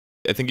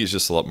I think he's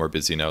just a lot more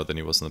busy now than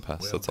he was in the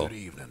past, Well, that's all. good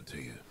evening to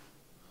you.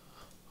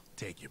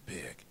 Take your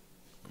pick.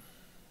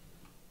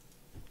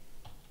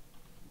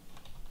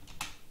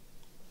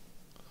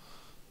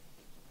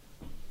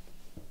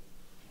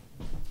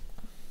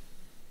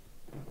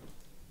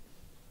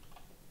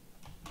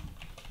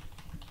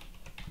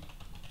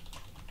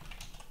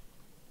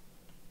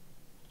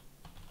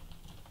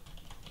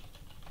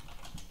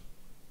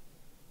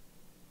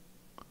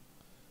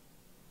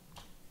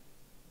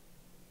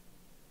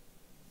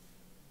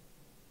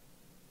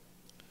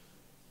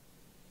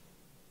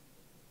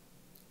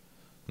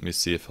 Let me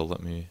see if he'll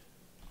let me.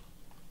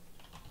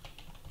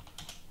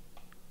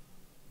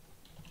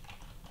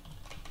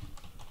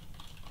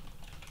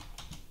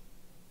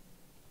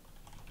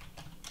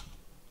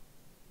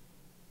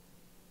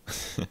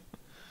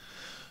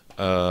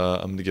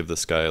 I'm gonna give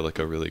this guy like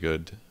a really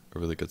good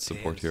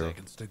support 10 hero.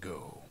 seconds to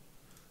go.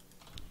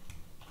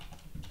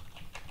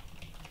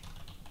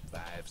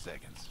 5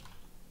 seconds.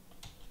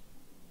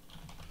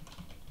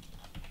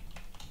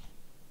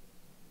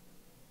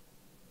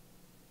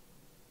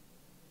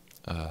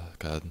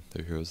 God,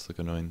 their heroes look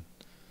annoying.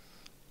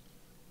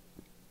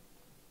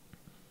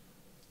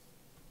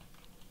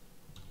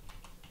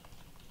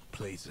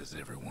 Places,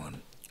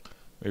 everyone.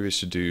 Maybe we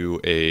should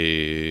do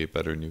a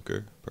better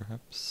nuker,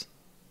 perhaps.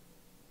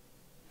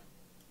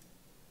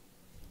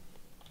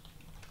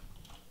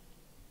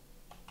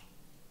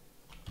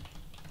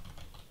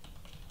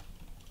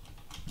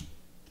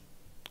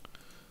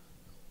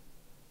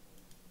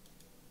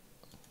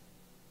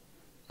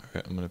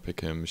 Alright, I'm gonna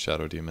pick him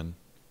Shadow Demon.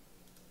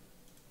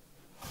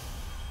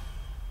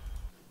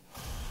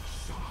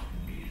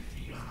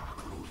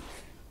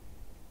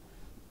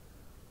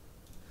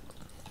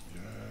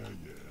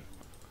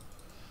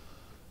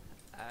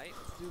 Alright,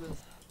 let's do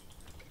this.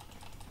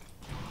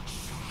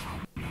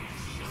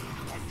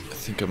 I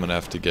think I'm gonna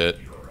have to get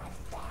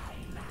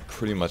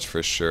pretty much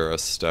for sure a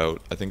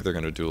Stout. I think they're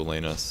gonna dual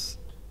lane us.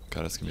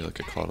 God, it's gonna be like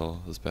a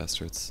coddle, those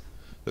bastards.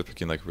 They're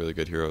picking like really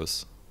good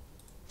heroes.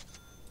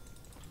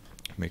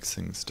 Makes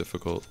things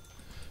difficult.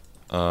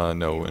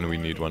 No, and we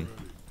need one.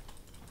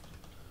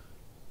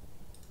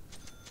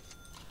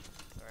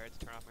 Sorry, I had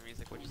to turn off my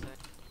music. What'd you say?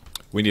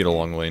 We need a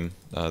long lane.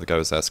 The guy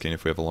was asking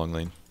if we have a long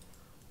lane.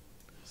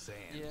 Sand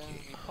Yeah,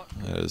 King.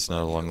 That is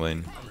not a long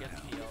lane.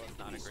 Against PL is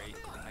not a great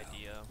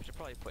idea. We should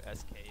probably put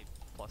SK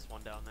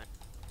 +1 down there.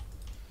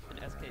 And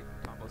SK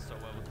combos so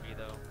well with me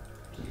though.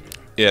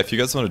 Yeah, if you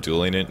guys want to dual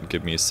lane it and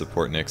give me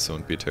support Nyx, it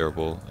wouldn't be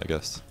terrible, I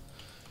guess.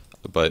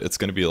 But it's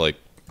gonna be like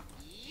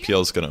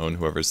PL's gonna own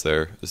whoever's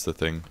there is the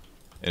thing.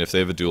 And if they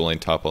have a dual lane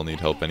top, I'll need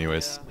help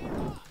anyways. Yeah.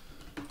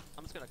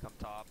 I'm just gonna come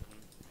top and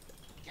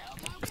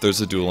If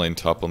there's a dual lane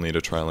top, I'll need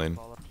a tri lane.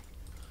 follow.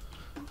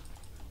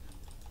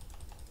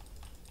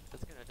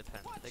 It's gonna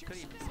depend. They could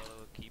even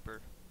solo a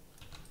keeper,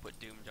 put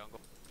Doom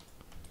jungle.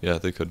 Yeah,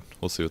 they could.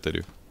 We'll see what they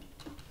do.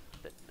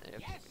 They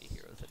have too many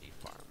heroes that need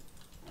farm.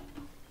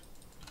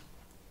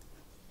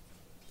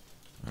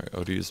 Alright,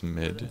 OD's Where the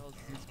mid. hell is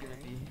this gonna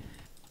be?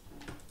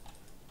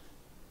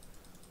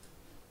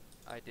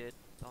 I did.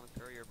 It's on the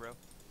courier, bro.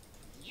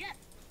 Yeah,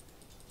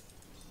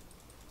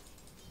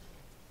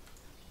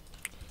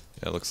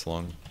 it looks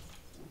long.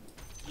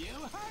 You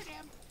heard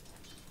him.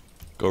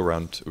 Go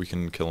around. We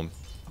can kill him.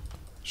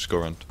 Just go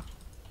around.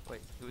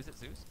 Wait, who is it?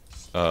 Zeus?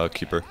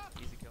 Keeper.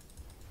 Easy kill.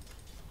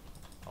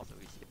 Also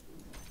easy.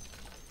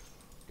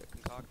 Get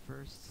concoct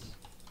first.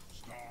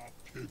 Stop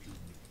kicking me.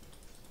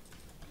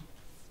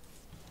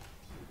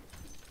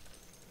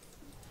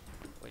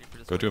 Waiting for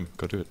this. Go do him.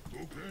 Go do it.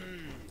 Okay, okay.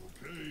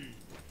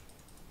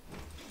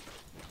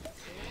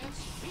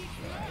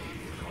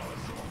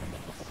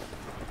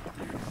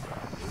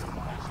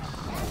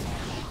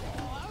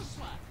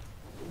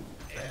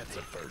 That's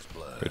a first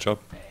blood. Great job.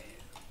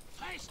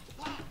 First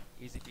blood.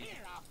 Easy peasy.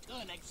 We're off to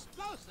an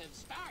explosive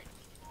start.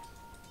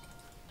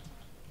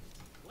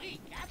 We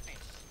got this.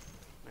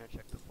 I'm gonna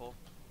check the full.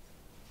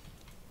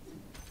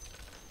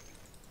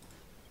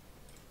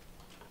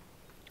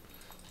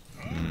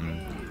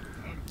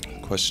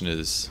 Question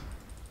is,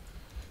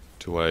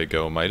 do I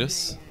go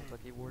Midas? Looks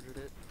like he warded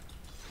it.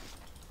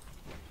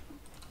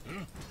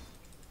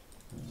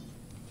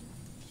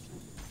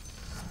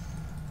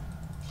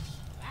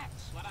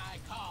 That's what I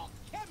call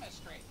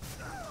chemistry.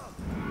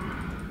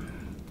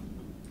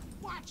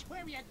 Watch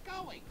where you're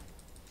going.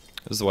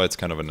 This is why it's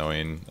kind of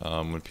annoying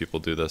when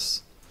people do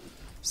this.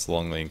 This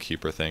long lane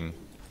keeper thing.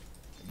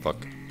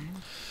 Fuck.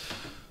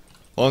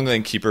 Long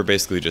lane keeper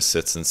basically just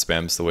sits and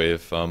spams the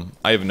wave.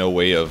 I have no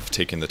way of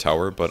taking the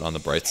tower, but on the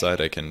bright side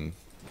I can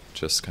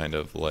just kind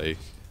of like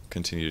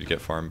continue to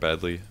get farmed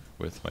badly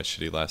with my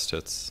shitty last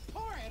hits.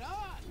 Pour it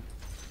on.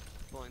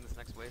 Blowing this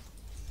next wave.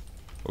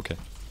 Okay.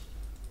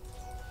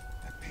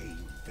 That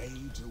pain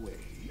fades away.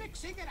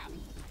 Mixing it up.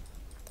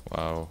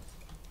 Wow.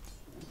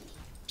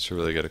 Should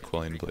really get a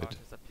Quelling Blade.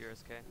 Cautious up here,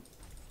 SK.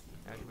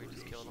 After we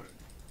just killed him.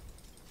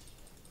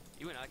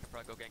 You and I could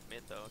probably go gank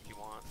mid though if you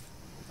want.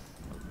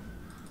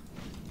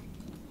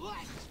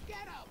 Let's get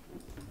him.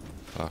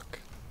 Fuck.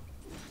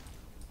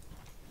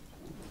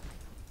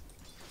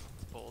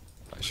 It's bold.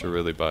 I I should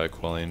really buy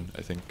quelling,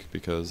 I think,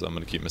 because I'm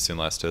gonna keep missing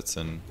last hits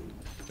and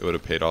it would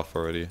have paid off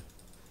already.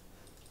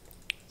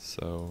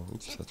 So,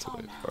 oops, that's a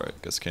wave.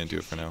 Alright, guess can't do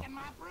it for now. In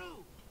my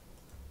brew.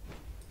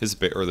 His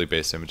early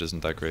base damage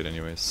isn't that great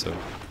anyways, so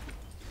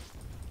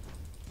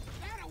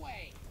That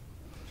away.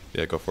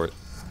 yeah, go for it.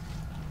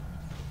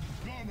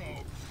 Gonna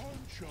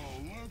punch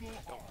a little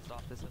Don't hard.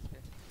 stop this, SK.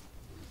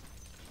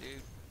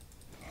 Dude,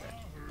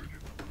 I heard you.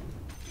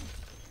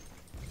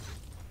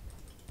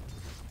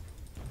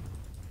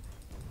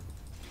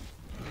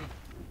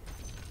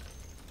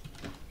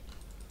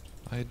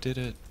 I did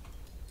it.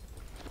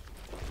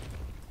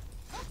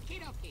 Okie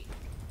dokie.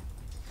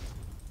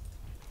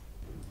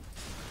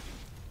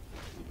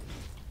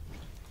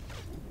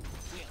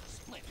 We'll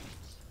split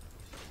this.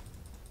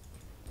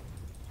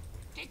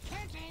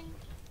 Decanting.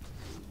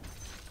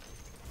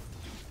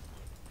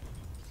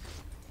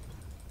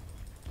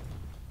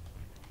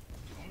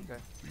 I'm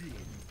Okay.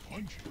 feeling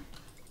punchy.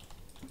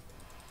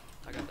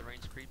 I got the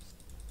range creeps.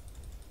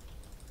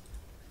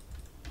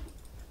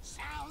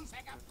 Sounds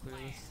like a Clear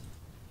plan. this.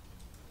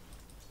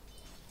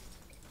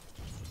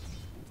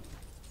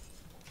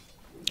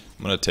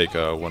 I'm gonna take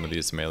one of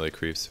these melee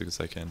creeps because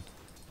I can.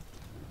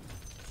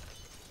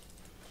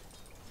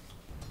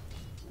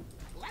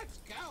 Let's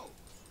go.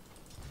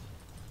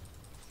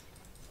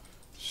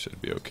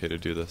 Should be okay to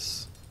do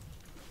this.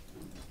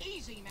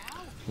 Easy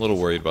now. A little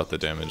worried about the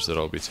damage that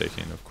I'll be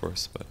taking, of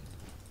course, but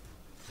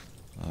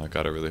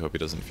gotta really hope he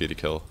doesn't feed a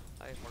kill.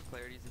 I have more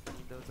clarities if you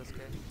need those, SK.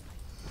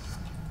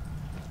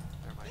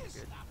 Never mind, This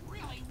you're good. stuff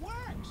really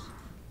works.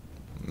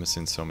 I'm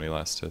missing so many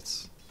last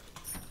hits.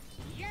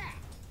 Yeah.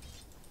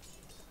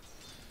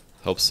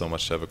 Helps so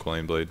much to have a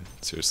quelling blade.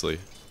 Seriously.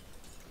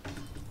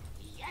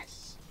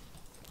 Yes.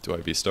 Do I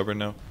be stubborn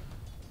now?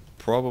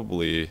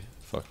 Probably.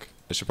 Fuck.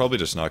 I should probably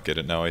just not get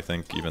it now, I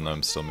think, even though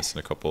I'm still missing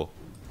a couple.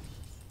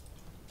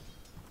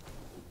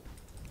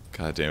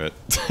 God damn it.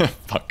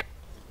 Fuck.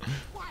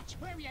 Watch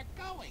where you're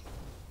going.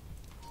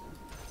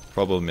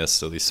 Probably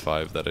missed at least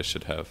 5 that I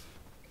should have.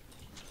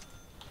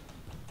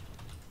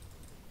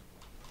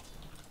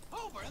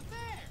 Over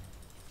there.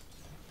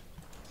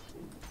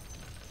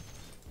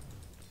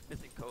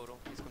 Missing Kodal.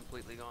 He's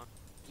completely gone.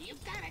 You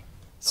got it.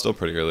 Still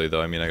pretty early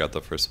though. I mean, I got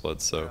the first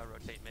blood, so.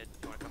 Rotate mid.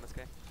 You wanna come,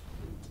 SK?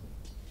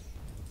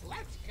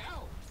 Let's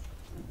go.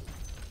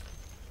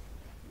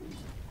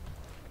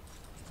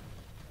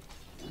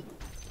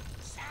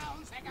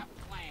 Sounds like a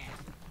plan.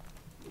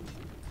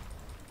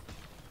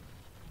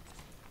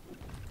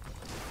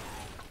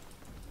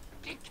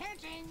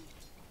 Decanting.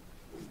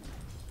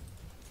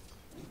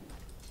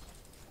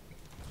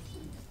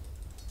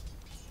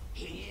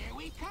 Here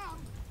we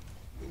come.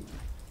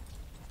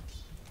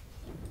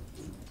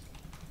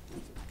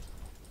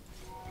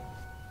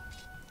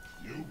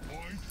 You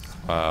point.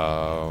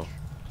 Wow.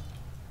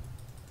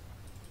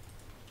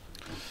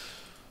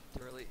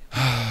 Too early.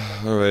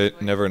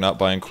 Alright, never not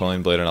buying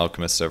quelling blade on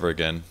Alchemist ever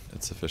again.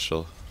 It's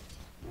official.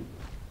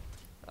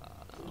 No.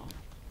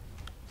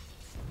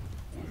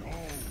 I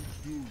always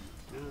do your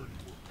dirty work.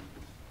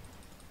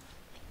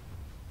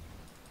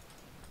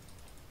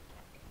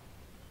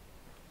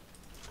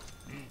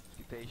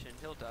 Be patient.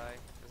 He'll die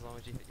as long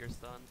as you hit your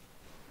stun.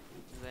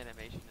 His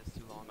animation is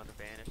too long under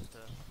banish to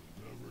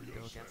Never go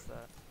you against say.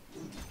 that.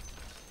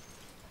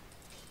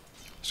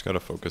 Just gotta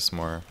focus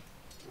more.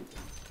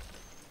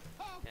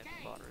 Can't Okay.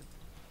 be bothered.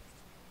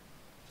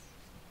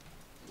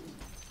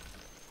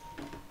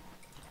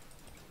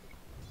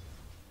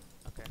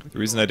 Okay. The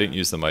reason I didn't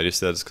use the Mighty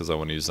Stat is because I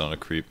want to use it on a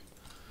creep.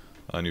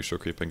 A neutral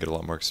creep and get a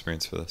lot more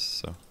experience for this,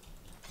 so.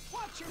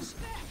 Watch your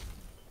step.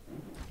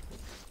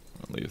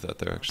 I'll leave that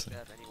there actually.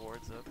 Have any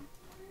wards up?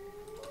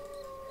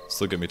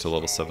 Still get me to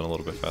level 7 a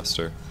little bit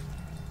faster.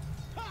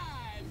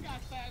 I've got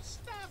the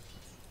stuff.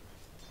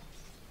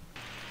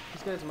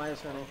 This guy's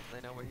minus running.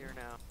 They know we're here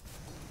now.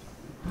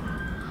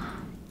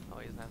 Oh,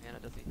 he doesn't have Hannah,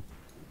 does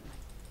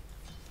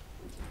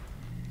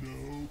he?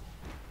 No.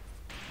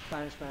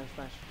 Spanish, Spanish,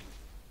 Spanish.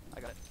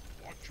 I got it.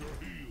 Watch your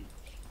heels.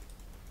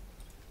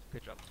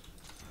 Good job.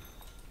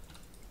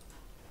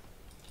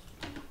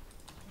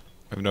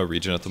 I have no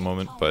regen at the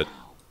moment, but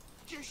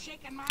You're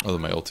shaking my other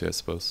than my ulti, I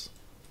suppose.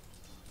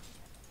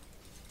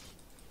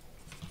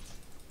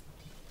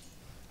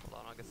 Hold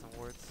on, I'll get some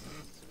wards as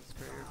soon as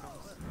Courier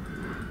comes.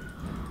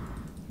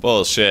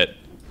 Bullshit.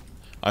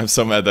 I'm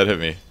so mad that hit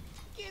me.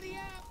 Giddy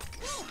up.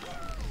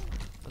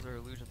 Those are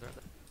illusions, aren't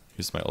they?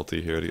 Use my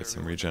ulti here to get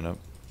some regen up.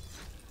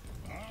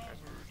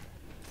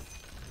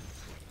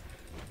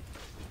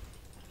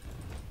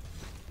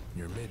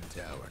 Your mid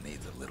tower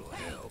needs a little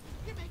help.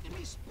 You're making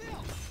me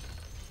spill.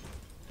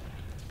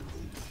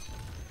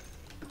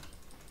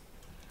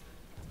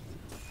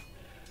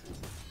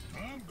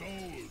 I'm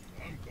going.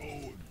 I'm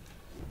going.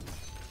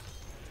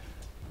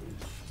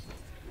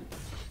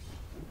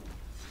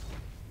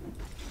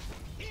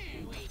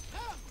 Here we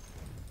come.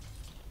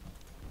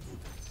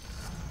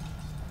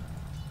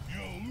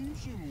 You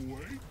losing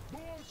weight,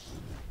 boss?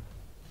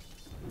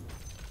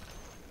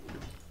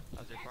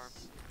 How's your farm?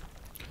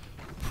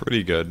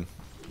 Pretty good.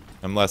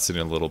 I'm last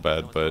hitting a little No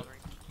bad, one's but bothering?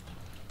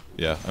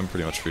 Yeah, I'm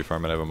pretty much free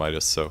farming. I have a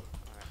Midas, so Alright,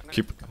 I'm gonna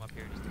keep. come up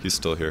here. Just He's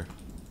still here.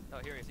 oh,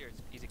 here he is. Here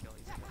he is. Easy kill.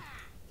 Easy kill.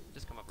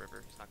 Just come up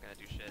river. He's not gonna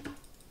do shit.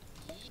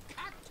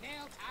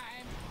 Cocktail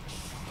time.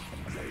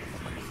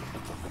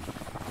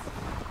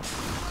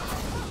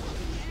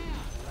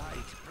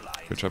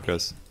 Good job,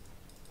 guys.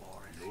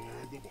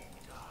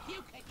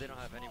 They don't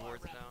have any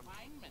wards down.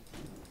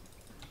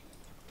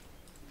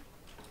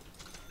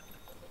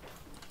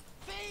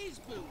 Phase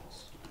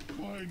boots.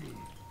 Finally,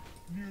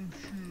 new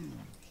shoes.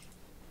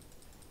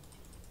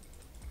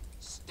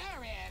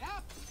 Stir it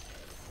up.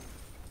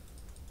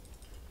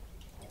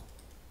 1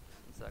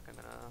 sec. I'm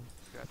gonna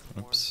grab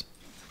some Oops.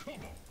 Come on,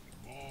 boss.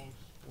 more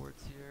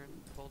wards here and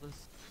pull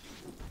this.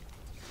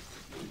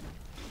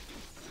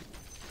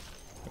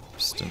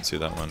 Oops, didn't see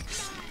that one.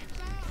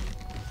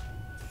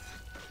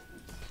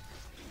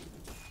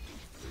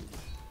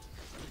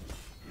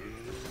 Here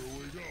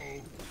we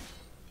go.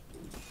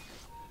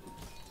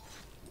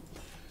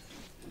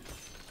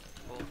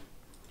 Pull.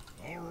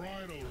 All right,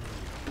 already.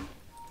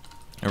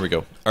 There we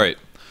go. Alright.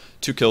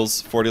 2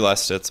 kills, 40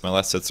 last hits. My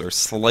last hits are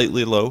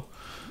slightly low.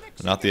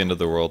 Not the end of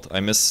the world. I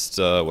missed,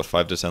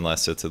 5 to 10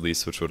 last hits at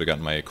least, which would have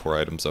gotten my core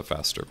items up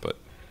faster, but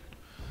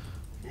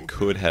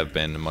could have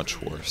been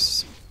much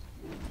worse.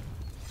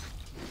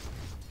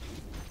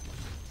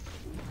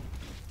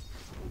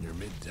 Your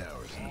mid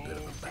tower's in a bit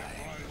of a bag.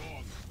 Right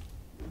on.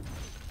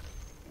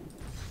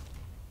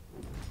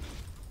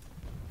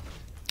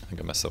 I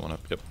think I messed that one up.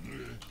 Yep.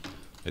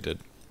 I did.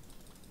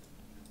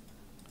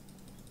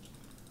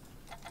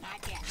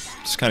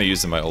 Just kind of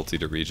using my ulti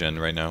to regen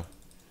right now.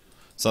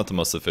 It's not the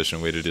most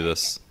efficient way to do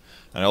this.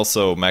 And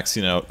also,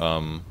 maxing out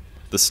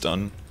the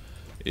stun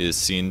is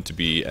seen to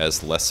be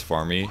as less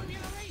farmy,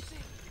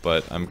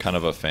 but I'm kind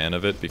of a fan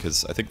of it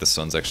because I think the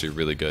stun's actually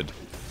really good.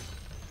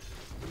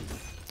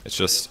 It's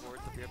just,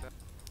 Wards up here,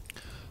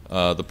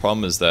 back. the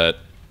problem is that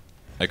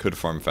I could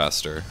farm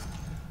faster.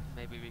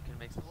 Maybe we can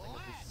make something of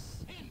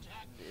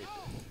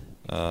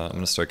this. I'm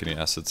gonna start getting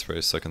acid spray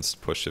so I can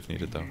push if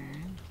needed though.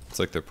 It's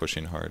like they're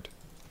pushing hard.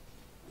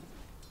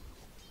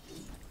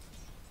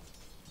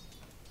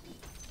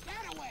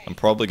 I'm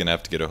probably gonna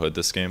have to get a hood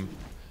this game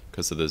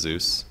because of the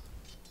Zeus.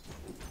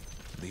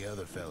 The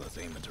other fella's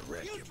aiming to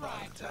wreck your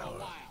bottom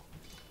tower.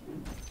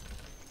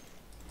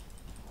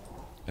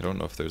 I don't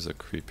know if there's a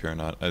creep here or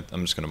not.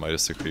 I'm just gonna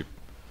Midas the creep,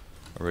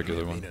 a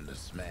regular one. Meaning to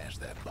smash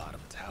that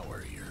bottom tower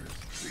of yours.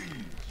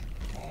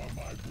 On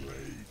my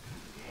blade.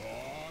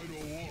 I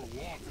don't want to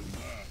walk in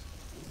that.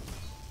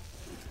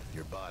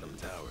 Your bottom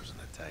tower's in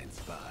a tight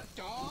spot.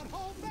 Don't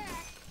hold back.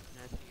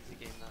 Yeah, it's an easy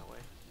game that way.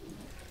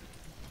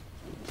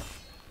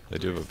 They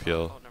do have a Oh,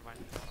 PL. never mind.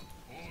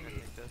 I'm just gonna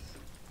take this.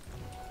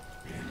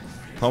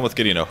 Problem with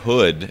getting a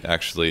hood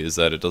actually is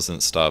that it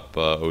doesn't stop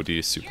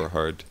OD super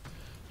hard.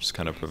 Just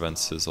kind of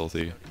prevents his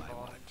ulti. Might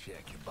want to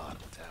check your bottom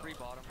tower. 3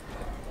 bottom,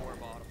 4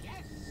 bottom.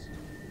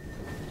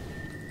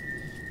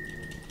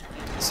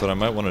 So what I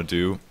might want to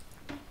do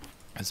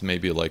is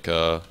maybe like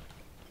a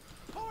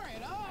Pour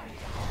it on.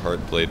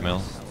 hard blade mail.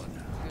 Good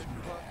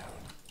fuck.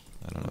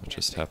 I don't know what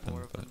just Can't take happened,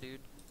 4 of them, but dude.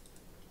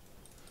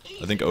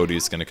 I think OD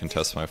is gonna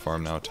contest my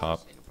farm now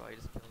top. You can probably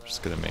just kill that.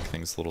 Just gonna make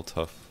things a little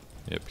tough.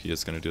 Yep, he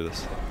is gonna do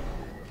this.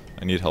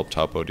 I need help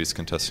top. OD's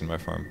contesting my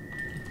farm.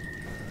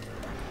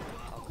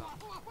 I'll come.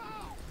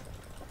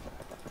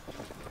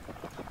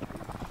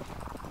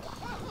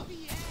 Oh,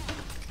 yeah.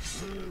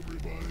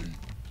 Everybody.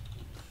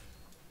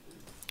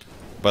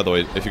 By the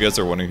way, if you guys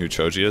are wondering who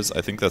Choji is, I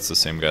think that's the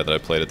same guy that I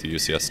played at the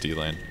UCSD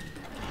lane.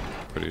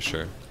 Pretty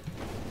sure.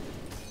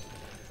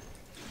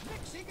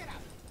 Mixing it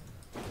up.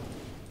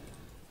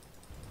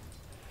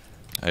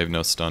 I have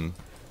no stun.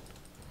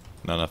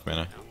 Not enough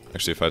mana.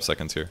 Actually, 5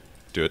 seconds here.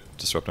 Do it.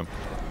 Disrupt him.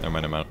 Never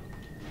mind, I'm out.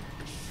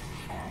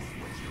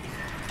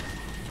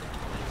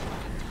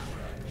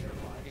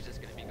 He's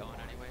just gonna be going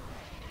anyway.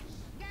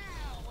 Now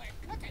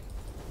we're cooking.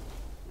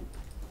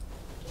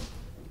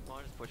 Come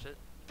on, just push it.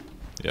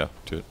 Yeah,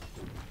 do it.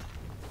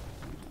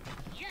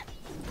 Yep.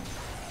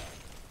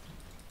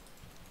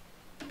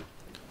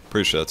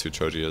 Pretty sure that's who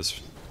Choji is.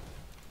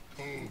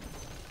 Oh,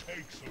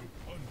 take some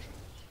punches.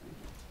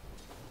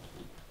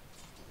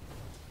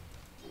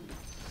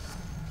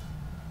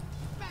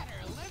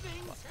 Better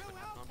living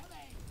throughout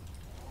today.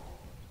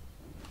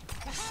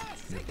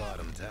 Your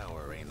bottom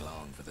tower ain't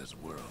long for this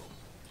world.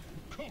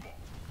 Come on,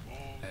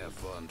 boss. Have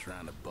fun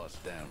trying to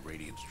bust down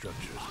radiant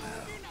structures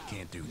now.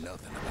 Can't do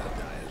nothing about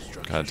dire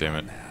structures. God damn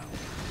it. now.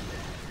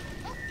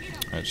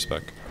 Alright, just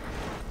back.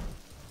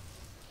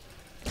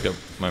 Yep,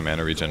 my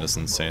mana regen is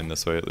insane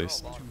this way at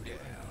least. Bottom, dude.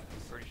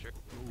 Pretty sure.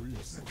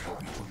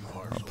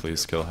 Oh,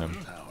 please kill him.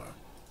 Tower.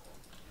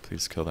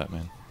 Please kill that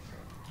man.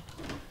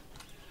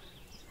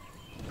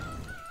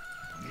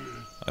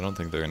 I don't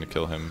think they're gonna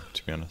kill him,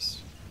 to be honest.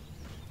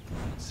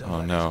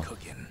 Somebody's no.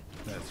 Cooking.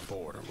 That's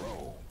 4 in a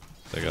row.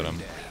 They got him.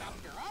 Under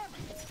armor.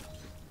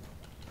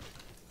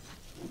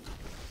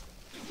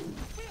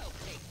 We'll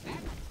take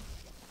that.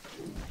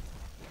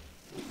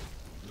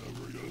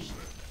 Never you said.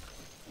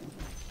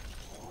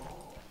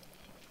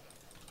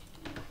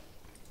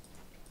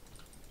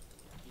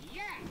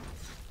 Yeah.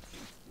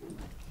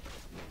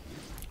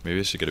 Maybe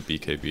I should get a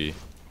BKB.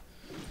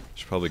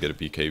 Should probably get a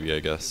BKB, I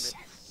guess.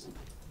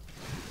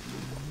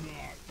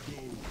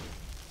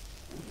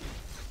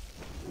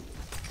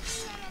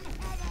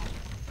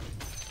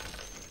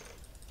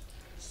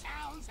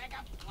 Sounds like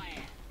a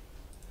plan.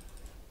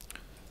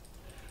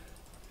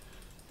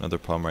 Another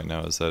problem right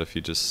now is that if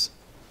he just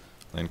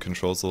lane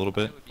controls a little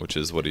bit, which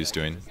is what he's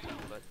doing,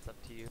 But it's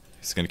up to you.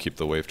 he's going to keep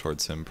the wave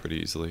towards him pretty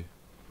easily.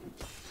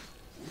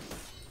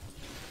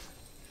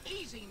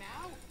 Easy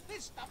now.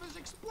 This stuff is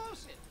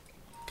explosive.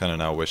 Kind of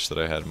now wish that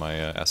I had my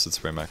acid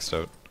spray maxed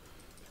out.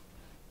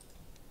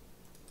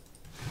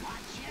 Watch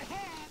your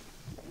head.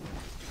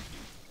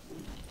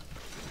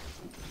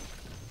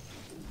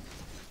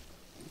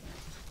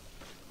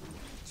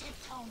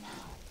 Tiptoe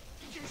now.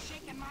 You're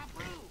shaking my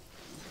brew.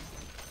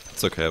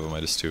 It's okay, I have a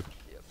Midas too.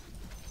 Yep.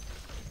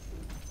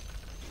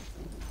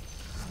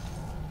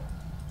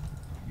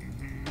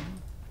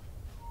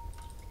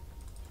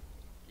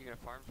 You gonna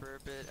farm for a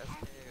bit,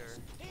 SK, or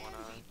wanna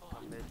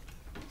come mid?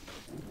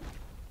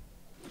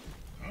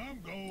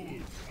 I'm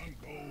going. I'm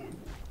going.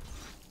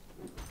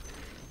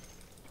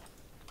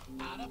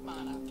 Out of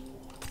mana.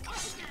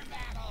 Buster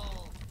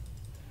battle.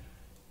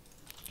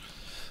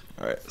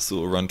 Alright, so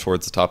we'll run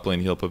towards the top lane,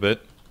 heal up a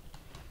bit.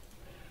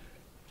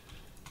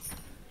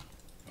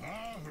 I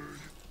heard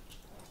it.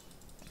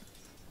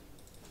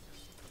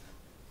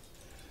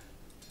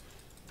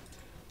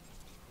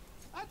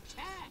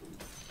 Attack.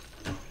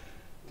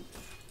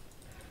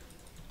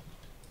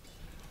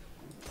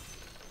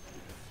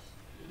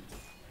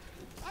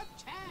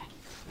 Attack.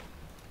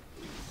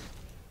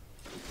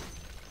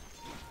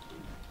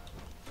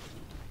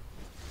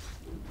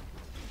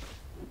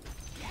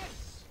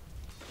 Yes.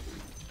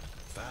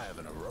 5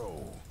 in a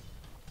row.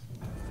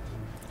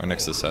 Our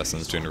next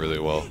assassin's doing really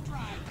well.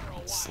 Drive for a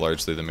It's while.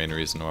 largely the main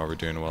reason why we're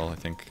doing well, I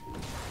think.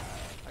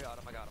 I got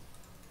him, I got him.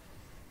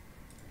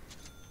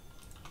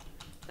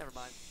 Never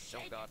mind,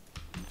 don't got.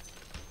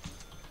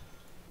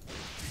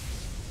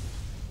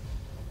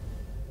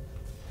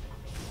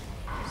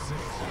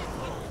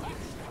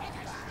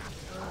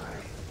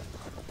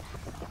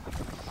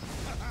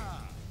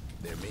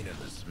 They're meaning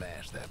to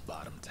smash that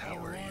bottom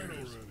tower Right of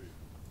already. yours.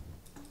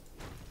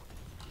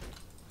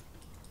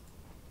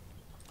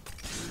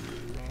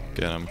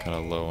 Again, I'm kind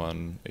of low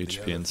on The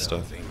HP other and fella's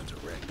stuff. aiming to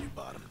wreck your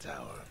bottom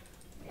tower.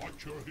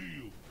 Watch your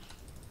heel.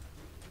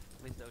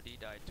 At least OD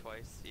died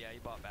twice. Yeah, he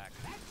bought back.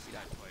 He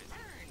died twice.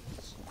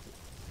 Burns.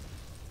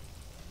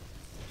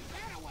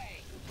 That away.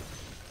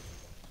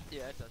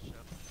 Yeah, it does show.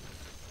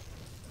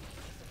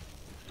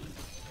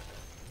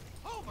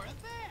 Over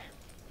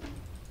there.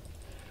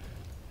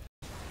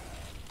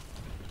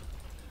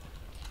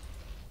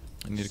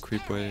 I need a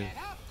creep wave. Head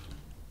up.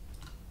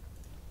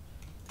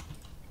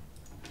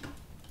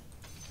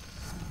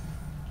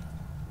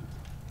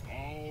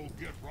 Oh,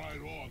 get right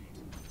on them.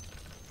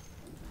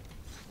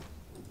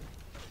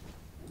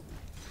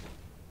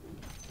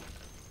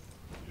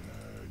 Yeah,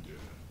 yeah.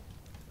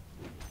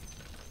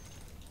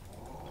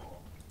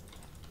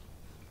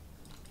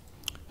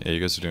 Yeah, you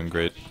guys are doing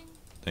great.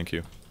 Thank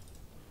you.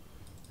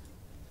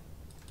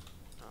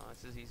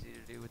 This is easy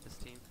to do with this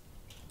team.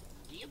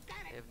 You got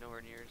They it. have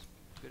nowhere near as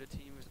good a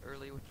team as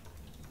early with.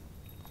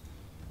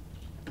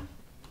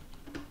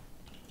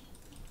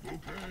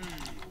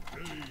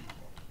 Okay.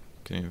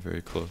 Getting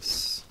very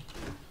close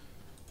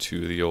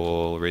to the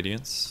old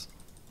Radiance.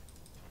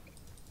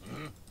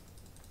 Huh?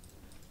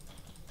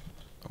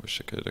 I wish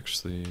I could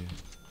actually...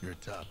 Your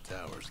top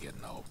tower's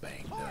getting all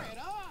banged Pour up. it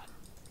on.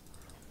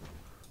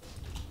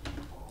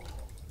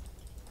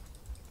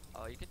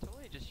 Oh, you can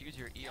totally just use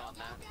your E on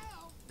that.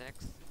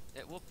 Next,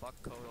 it will fuck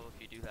Kodo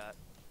if you do that.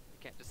 You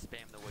can't just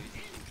spam the way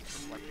you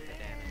reflect the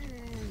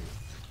damage.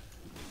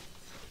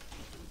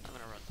 I'm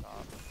gonna run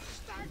top.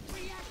 Start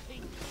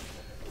reacting.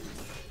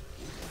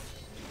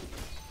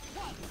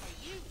 One for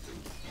you.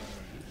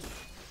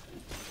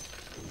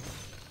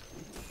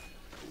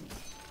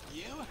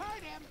 You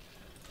heard him.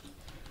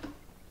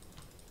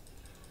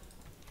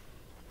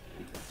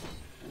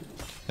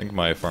 I think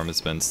my farm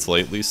has been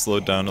slightly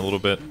slowed down a little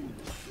bit,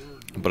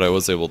 but I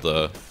was able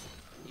to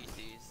Eat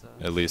these.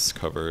 at least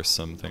cover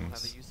some Don't have a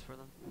things. use for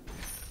them.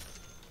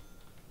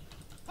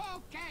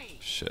 Okay.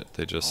 Shit,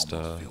 they just,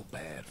 Almost feel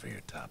bad for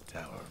your top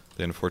tower.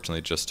 they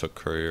unfortunately just took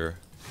Courier.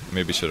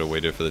 Maybe should have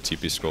waited for the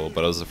TP scroll,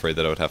 but I was afraid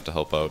that I would have to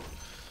help out.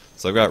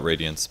 So I've got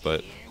Radiance,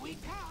 but Here we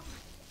come.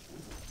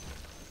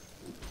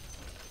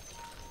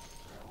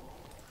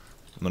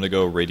 I'm gonna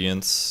go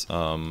Radiance,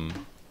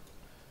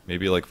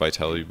 maybe like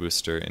Vitality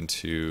Booster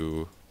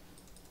into...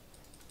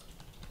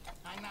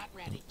 I'm not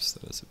ready. Oops,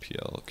 that is a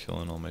PL,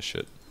 killing all my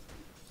shit.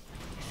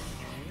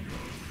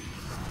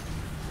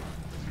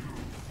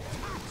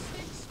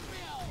 Toxic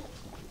spill.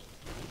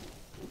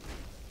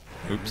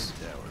 Oops.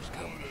 Tower's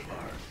coming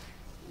apart.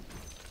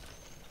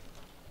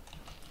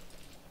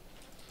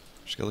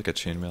 Just got like a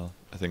chainmail.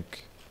 I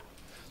think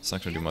it's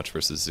not gonna do much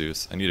versus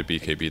Zeus. I need a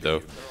BKB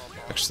though.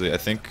 Actually, I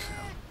think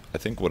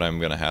what I'm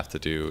gonna have to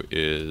do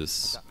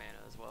is Got mana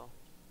as well.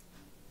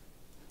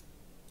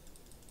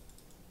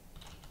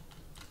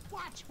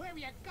 Watch where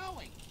you're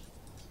going.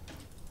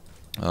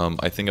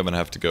 I think I'm gonna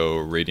have to go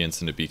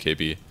Radiance into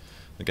BKB. I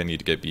think I need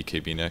to get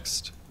BKB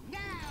next. Now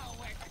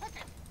we're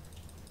cooking.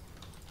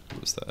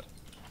 What was that?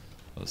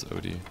 That was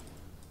OD.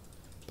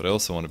 But I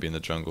also want to be in the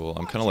jungle.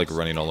 I'm kind of like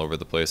running all over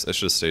the place. I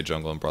should have stayed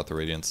jungle and brought the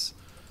Radiance.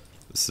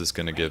 This is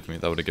gonna give me,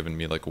 that would have given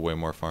me like way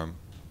more farm.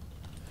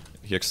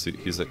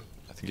 He's like,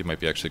 I think he might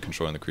be actually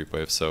controlling the creep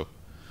wave, so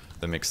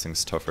that makes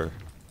things tougher.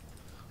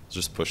 Let's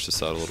just push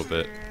this out a little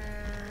bit.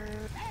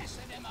 Acid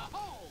in the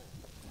hole.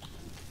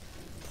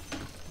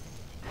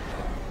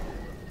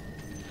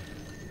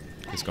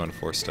 He's going to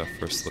 4 stuff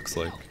first, looks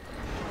like.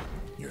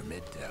 Your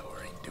mid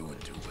tower ain't doing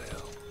too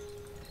well.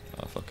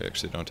 Oh fuck, I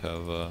actually don't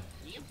have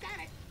You've got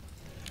it.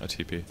 a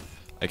TP.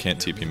 I can't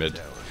TP mid.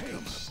 Tower's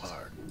coming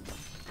apart.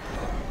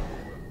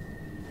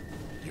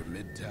 Your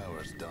mid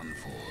tower's done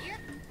for.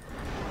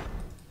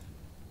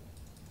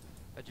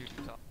 I do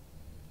top.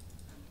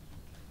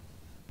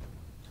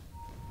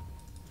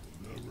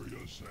 Whatever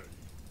you say.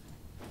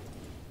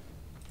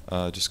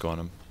 Just go on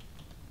him.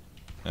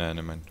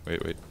 Never mind.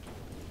 Wait.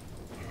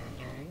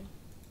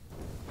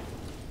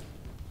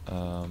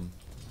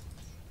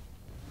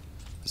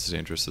 This is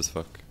dangerous as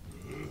fuck.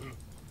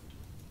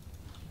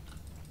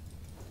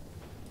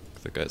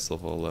 The guy's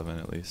level 11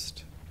 at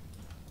least.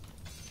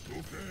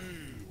 Okay.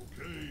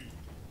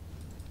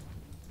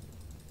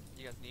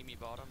 You guys need me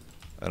bottom?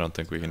 I don't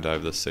think we can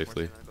dive this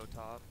safely. Or should I go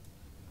top?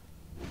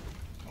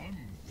 I'm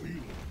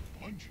feeling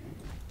punchy.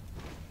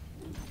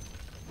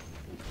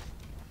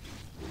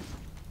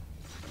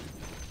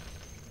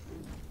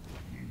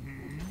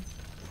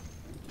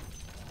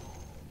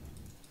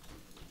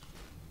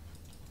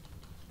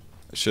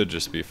 I should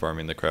just be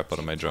farming the crap out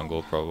of my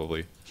jungle,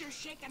 probably. You're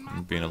shaking my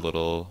I'm being a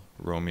little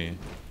roamy.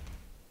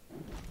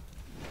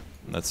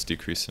 And that's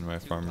decreasing my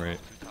farm rate.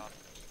 Two top.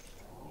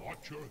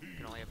 Watch your You heat.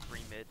 can only have 3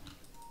 mid.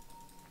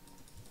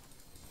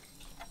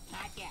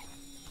 Not yet.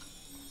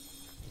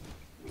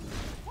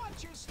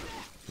 Watch your step.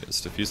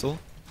 Yes, Diffusal.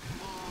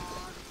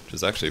 Which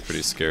is actually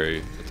pretty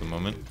scary at the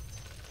moment.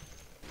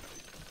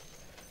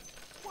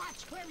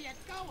 Watch where you're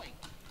going.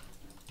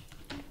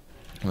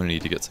 I'm gonna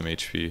need to get some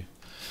HP.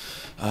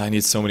 I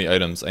need so many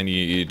items. I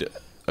need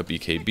a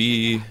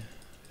BKB.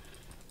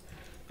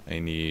 I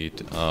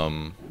need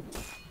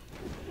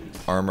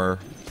armor.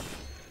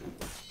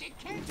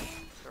 Decanting.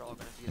 They're all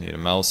gonna I be need a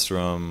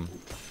Maelstrom.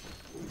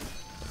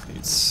 I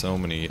need so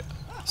many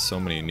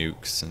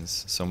nukes and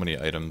so many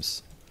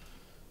items.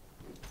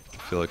 I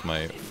feel like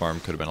my farm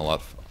could have been a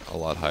lot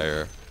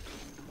higher.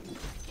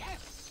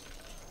 Yes.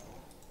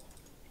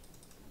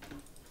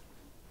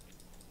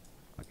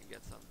 I can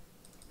get some.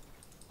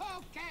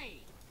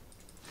 Okay.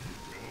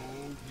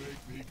 Don't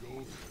make me go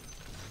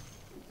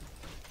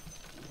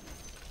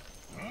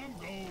there. I'm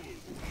going.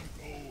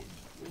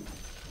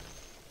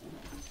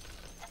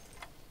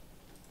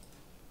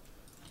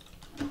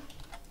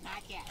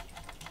 Not yet.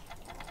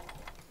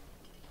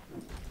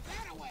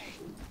 That away.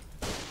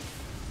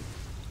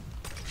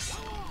 Go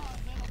on,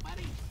 little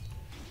buddy.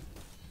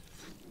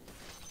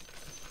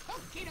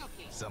 Okie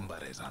dokie.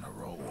 Somebody's on a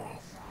roll.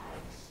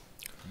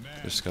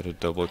 They just got a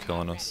double kill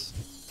on us.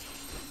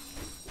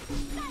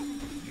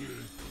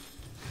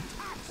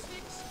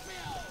 Toxic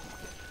spill.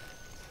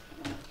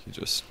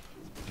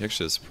 He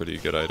actually has pretty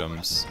good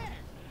items.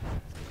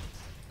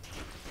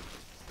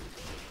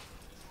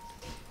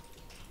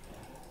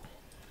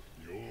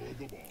 You're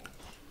the boss.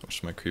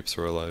 Wish my creeps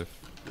were alive.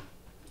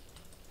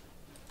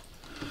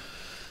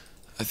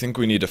 I think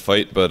we need to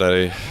fight, but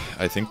I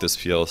think this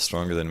PL is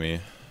stronger than me.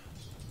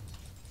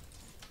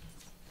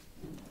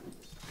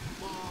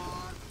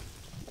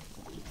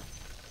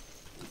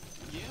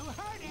 You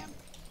heard him.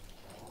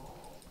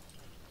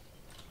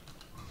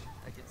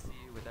 I can see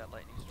you with that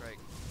lightning strike.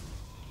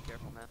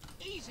 Careful, man.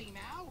 Easy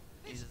now.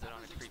 This Uses it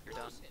on a stuff is creep, you're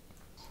done. explosive.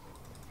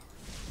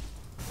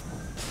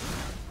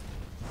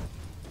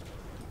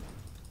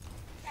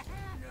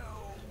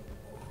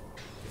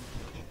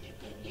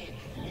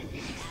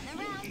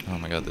 Oh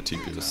my god, the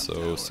TP was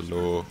so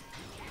slow.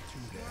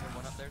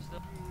 One up there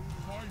still.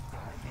 I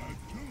thought that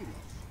too.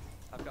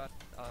 I've got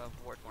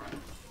ward for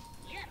him.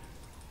 Yeah.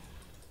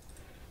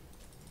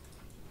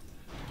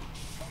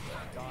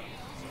 Got him.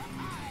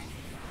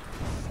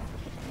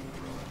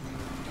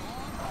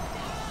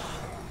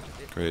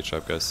 Great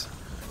job, guys.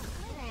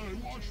 Hey,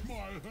 watch my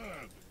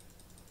head.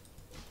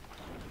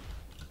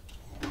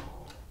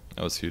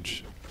 That was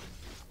huge.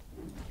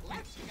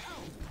 Let's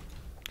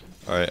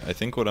go. Alright, I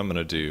think what I'm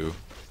gonna do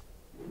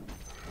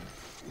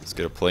is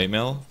get a plate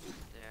mail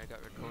Yeah, I got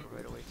Ricotta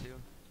right away too.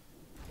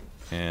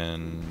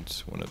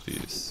 and one of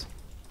these.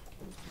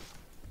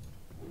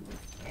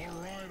 All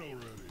right already.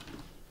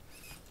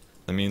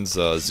 That means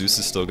Zeus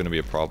is still gonna be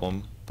a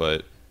problem,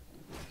 but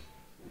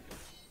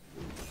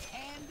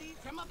Candy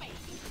from a baby.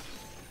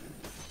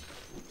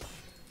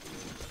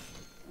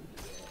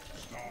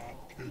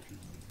 Stop kicking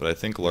me. I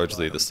think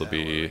largely this will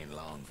be Ain't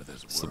long for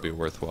this world.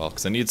 worthwhile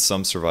because I need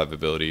some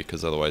survivability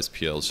because otherwise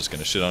PL is just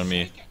gonna shit on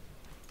me.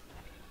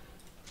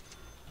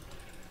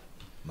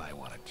 Might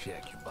want to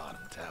check your bottom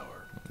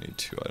tower. I need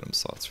 2 item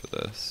slots for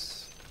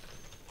this.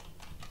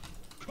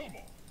 Come on,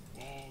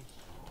 boss.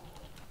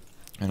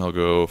 And I'll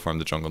go farm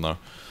the jungle now.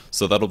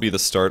 So that'll be the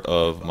start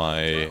of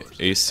my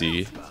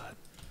AC,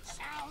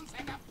 Sounds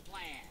like a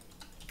plan.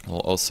 while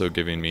also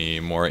giving me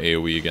more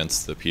AoE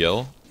against the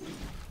PL,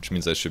 which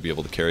means I should be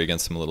able to carry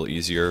against him a little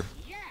easier.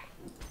 Yeah.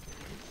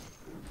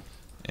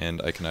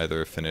 And I can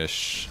either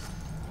finish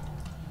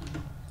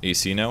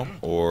AC now,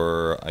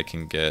 or I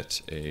can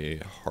get a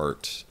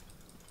heart.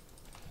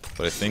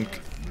 But I think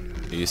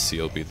AC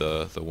will be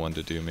the one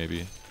to do,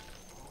 maybe.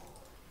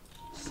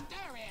 Stir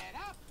it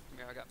up.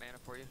 Yeah, I got mana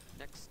for you.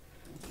 Next.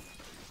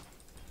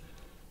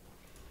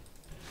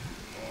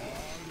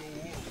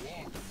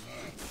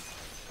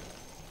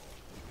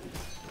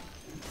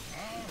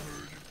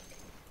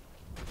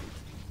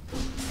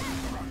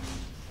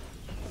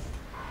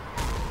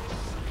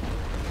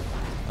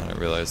 I didn't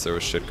realize there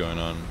was shit going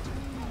on.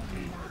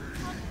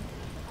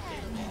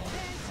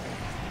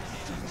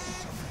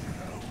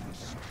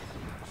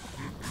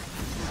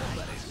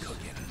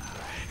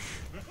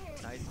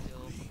 Nice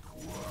kill.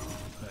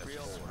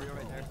 Real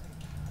right there.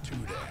 2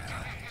 down.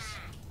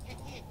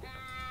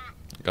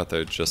 I got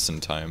there just in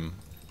time.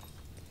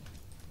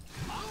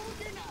 Hold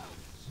your nose.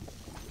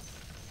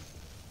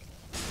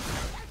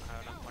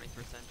 I don't know,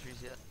 20%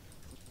 trees yet.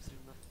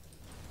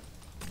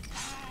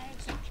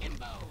 Knives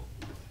akimbo.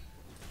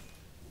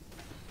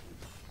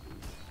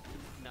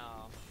 No,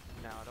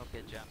 don't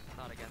get gem.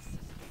 Not against this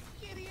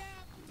team. Giddy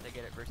up. They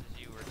get it versus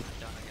you, or it's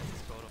done against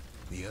this total.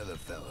 The other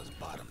fella's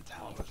bottom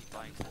tower. We'll keep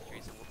buying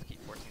sentries and we'll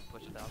keep forcing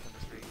push it out in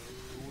this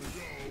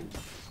radius.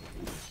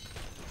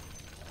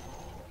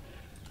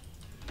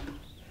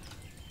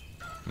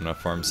 I'm gonna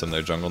farm some of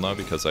their jungle now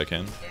because I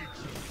can.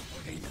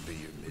 Hate to be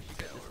your mid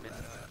tower mid right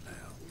about now.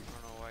 I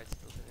don't know why it's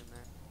still sitting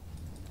there.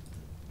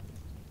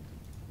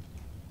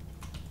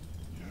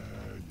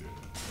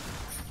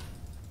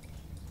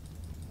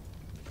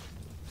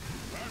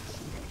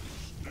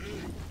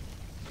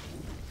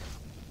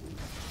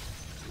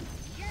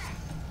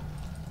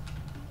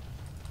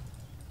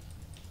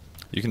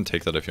 You can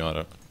take that if you want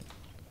it.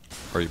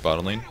 Are you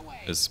bottling?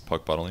 Is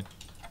Puck bottling?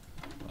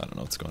 I don't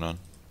know what's going on.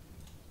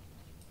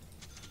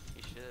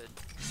 You should.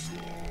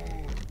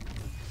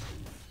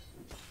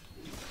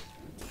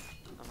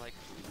 I'm like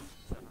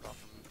 7 off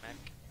from mech.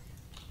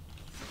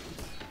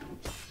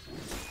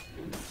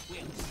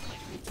 We'll split.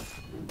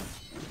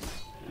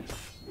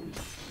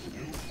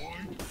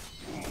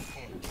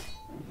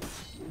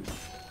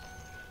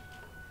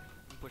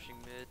 I'm pushing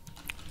mid.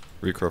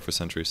 Recrow for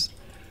sentries.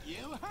 You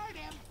heard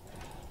him.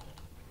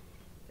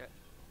 Okay.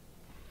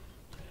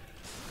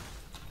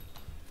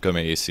 Got my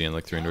AC in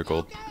like 300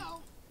 gold. Go.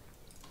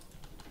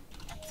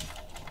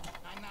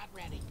 I'm not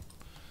ready.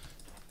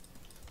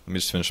 Let me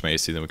just finish my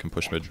AC, then we can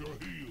push mid. Good.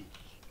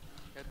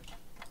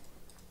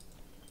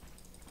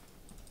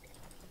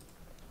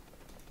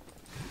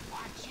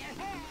 Watch your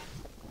head.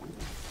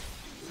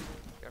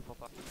 Careful,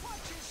 Puck.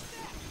 Watch your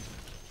step.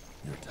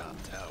 Your top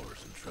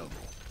tower's in trouble.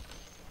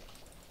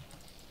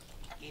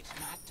 It's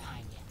not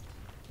time yet.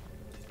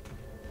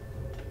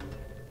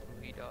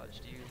 We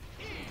dodged you.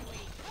 Here we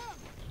come.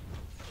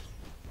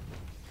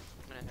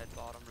 I'm gonna head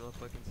bottom real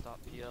quick and stop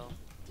PL.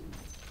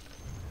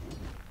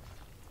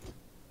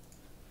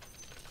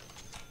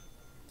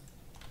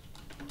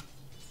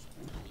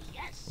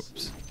 Yes.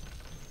 Oops.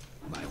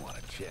 Might want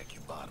to check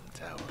your bottom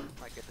tower.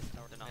 Might get this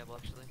tower deniable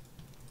actually.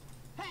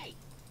 Hey,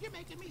 you're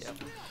making me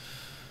spill.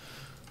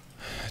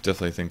 I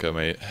definitely think I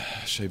might.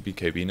 Should I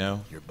BKB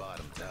now? Your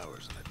bottom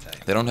tower's in the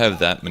tank. They don't have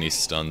that many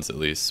stuns at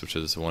least, which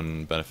is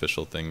one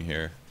beneficial thing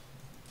here.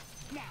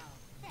 Now,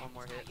 One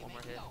more hit, one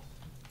more hit.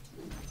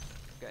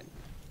 Okay.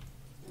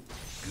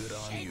 Good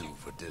on you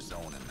for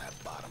disowning that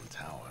bottom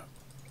tower.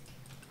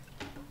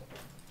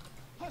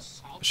 I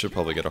should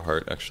probably get a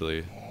heart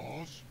actually.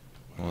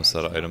 Almost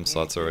out of item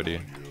slots already.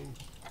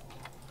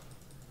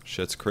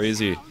 Shit's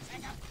crazy.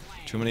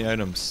 Too many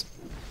items.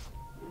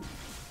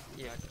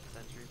 Yeah, I took the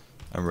sentry.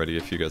 I'm ready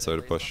if you guys are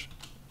to push.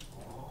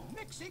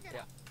 mixing it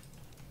Yeah. up.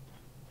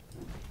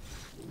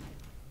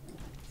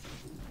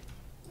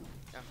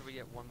 After we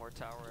get one more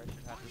tower, I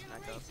should have this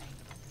neck up.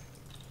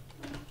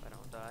 If I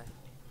don't die.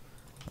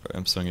 Alright,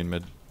 I'm swinging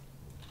mid.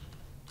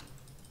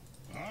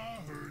 I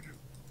heard you.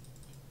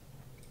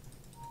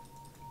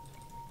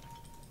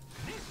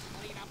 This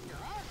clean up your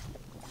arm.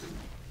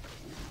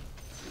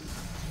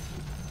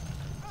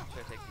 Should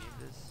I take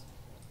the Aegis?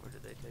 Or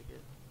did they take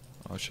it?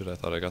 Oh shit, I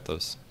thought I got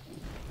those.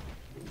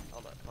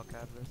 I'll let Puck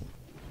have this.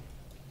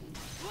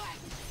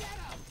 Let's get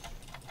him.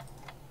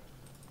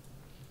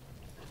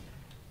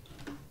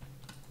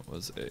 What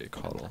was a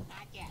coddle?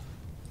 Not yet.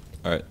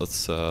 Alright,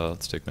 let's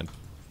take mid.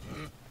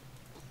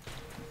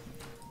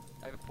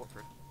 I have a port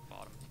for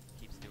bottom.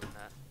 He keeps doing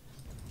that.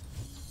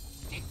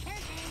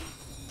 Decaying.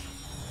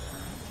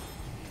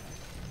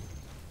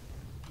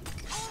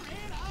 Pour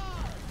it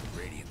on.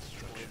 Radiant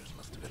structures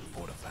must have been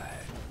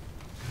fortified.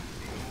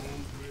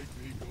 Don't make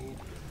me go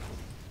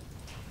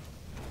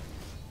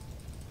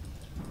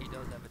He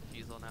does have a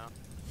defusal now.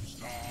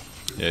 stop.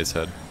 Yeah, he's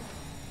head.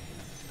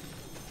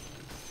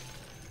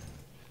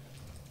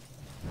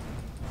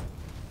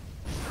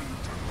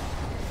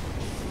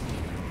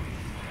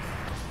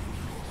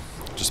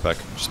 Just back,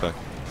 just back.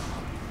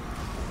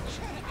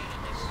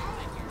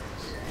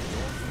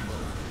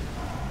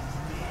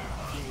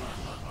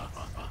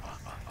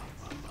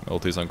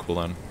 Ulti's on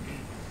cooldown.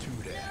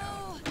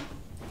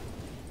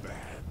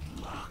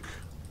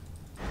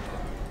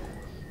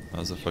 That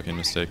was a fucking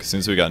mistake. As soon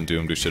as we got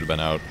doomed, we should have been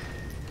out.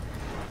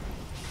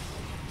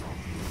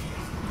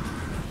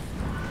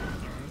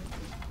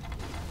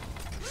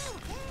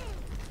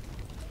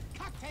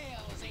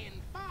 Cocktails in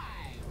 5.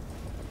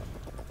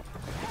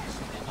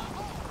 Best in the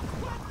whole.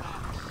 What the?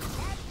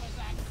 That was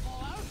a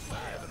close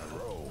 5 in a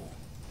row.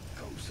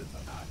 Ghosts in the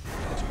hot.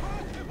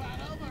 Talk about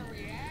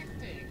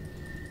overreacting.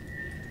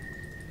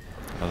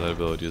 Oh, that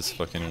ability is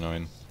fucking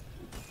annoying.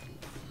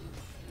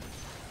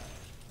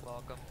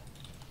 Welcome.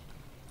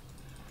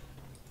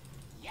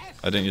 Yes.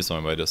 I didn't use my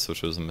Midas,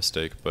 which was a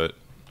mistake, but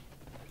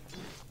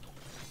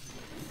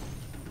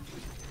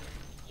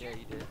Yeah,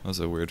 you did. that was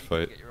a weird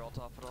fight. Get your ult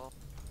off at all.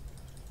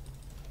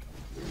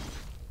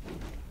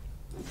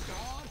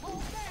 Don't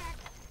hold back.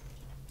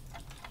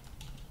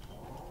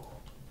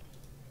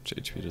 Which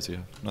HP does he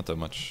have? Not that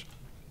much.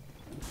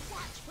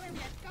 Watch where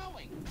you're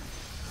going.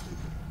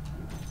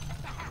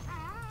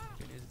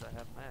 Good news is I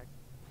have Mac.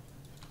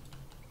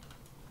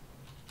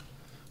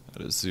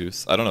 That is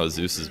Zeus. I don't know what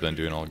Zeus has been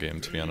doing all game,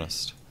 to be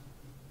honest.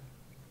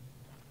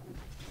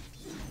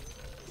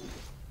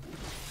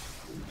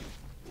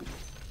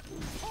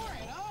 Pour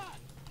it on.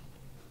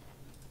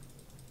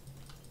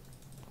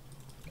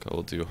 Okay,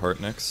 we'll do Heart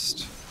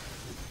next.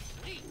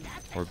 We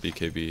got Or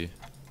BKB.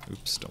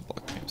 Oops, don't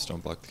block the camps,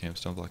 don't block the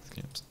camps, don't block the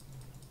camps.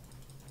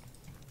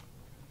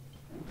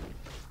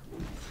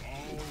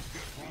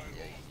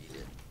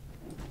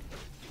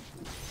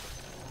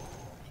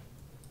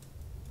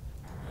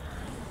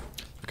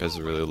 The guys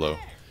are really low.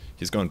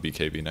 He's going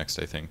BKB next,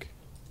 I think.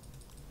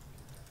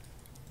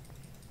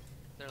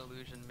 Their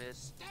illusion mid.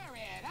 stir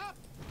it up.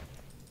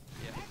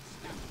 Yeah. That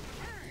stuff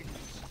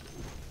burns.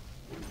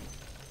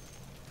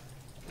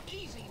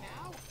 Easy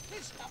now.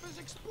 This stuff is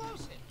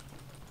explosive.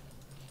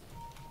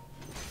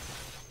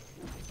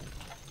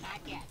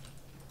 Not yet.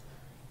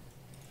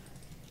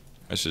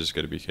 I should just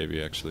get a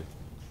BKB, actually.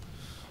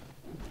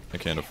 I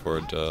can't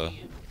afford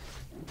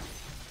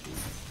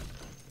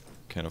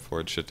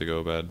shit to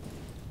go bad.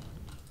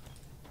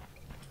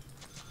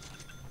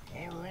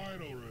 Alright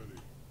already.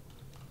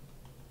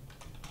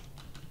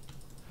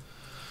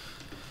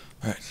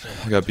 Alright,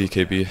 I got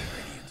BKB.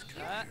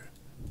 Ah,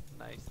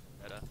 nice.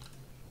 Meta.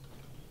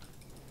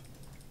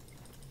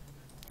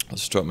 I'll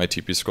just drop my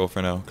TP scroll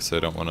for now, because I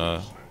don't want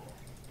to...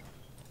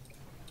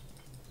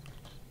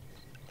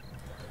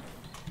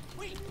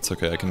 It's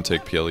okay, I can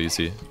take PL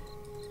easy. The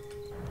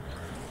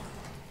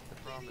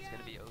problem is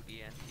gonna be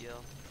OD and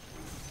PL.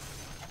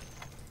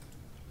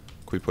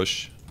 Can we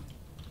push?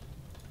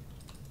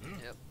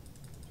 Yep.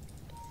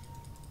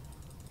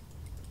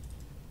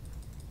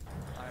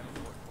 I have a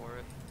port for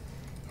it.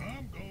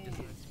 I'm going. Just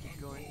let's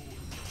keep going.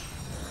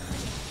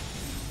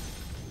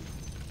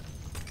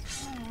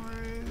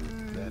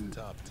 That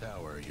top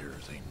tower of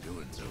yours ain't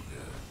doing so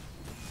good.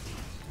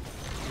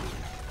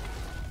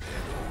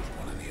 There goes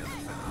one of the other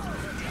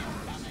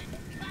fellas.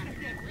 Gotta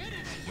get rid of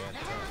it. That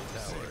top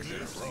tower in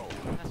a row.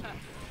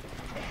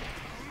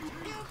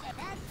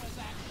 That was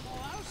a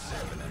close.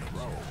 7 in a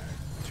row.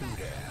 2 down.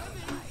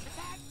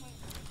 That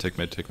was Take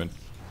mid, take mid.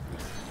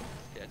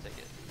 Yeah, take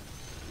it.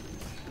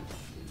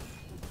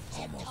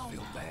 Almost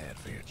feel bad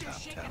for your top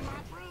shaking tower.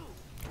 my brew.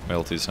 My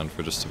ulti's done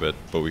for just a bit,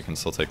 but we can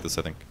still take this,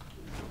 I think.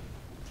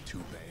 Too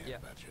bad Yeah.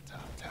 about your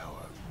top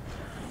tower.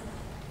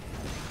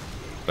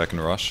 Back in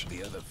rush.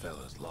 The other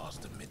fellas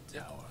lost a mid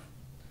tower.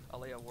 I'll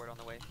lay a ward on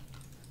the way.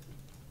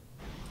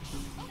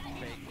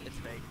 Fake. It's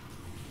fake.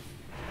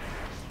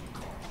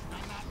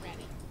 I'm not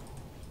ready.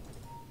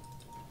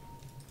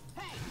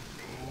 Hey,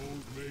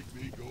 Don't make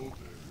me go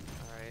there.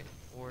 Alright,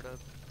 ward up.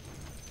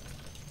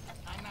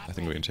 I'm not I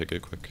think we can take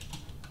it quick.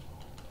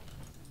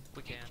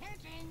 We can.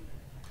 catching.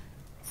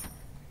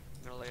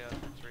 I'm gonna lay a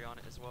 3 on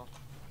it as well.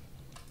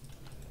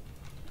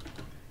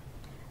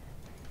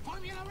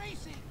 Formula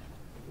racing.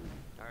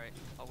 Alright,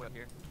 I'll wait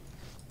here.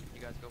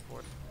 You guys go for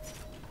it.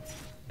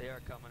 They are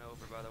coming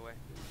over, by the way.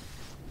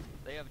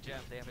 They have a gem,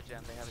 they have a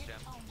gem, they have a gem.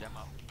 Gem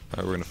up.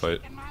 Alright, we're gonna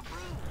fight. In my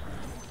brew.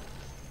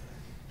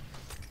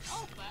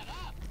 Open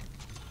up.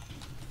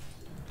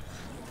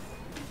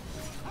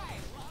 Hey,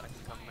 I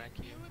can come back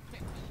here.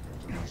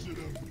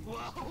 Consider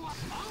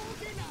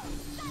hold your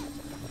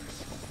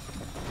nose.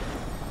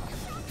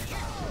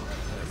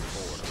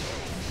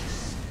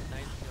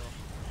 Nice kill.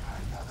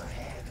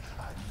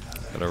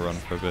 Gotta run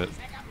for a bit.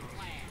 Pick up the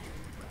plan.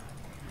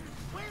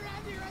 We're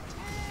under attack.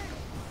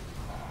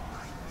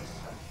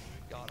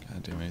 Got him.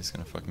 God damn it, he's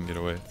gonna fucking get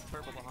away.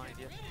 Purple behind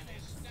you.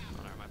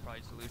 Oh, never mind,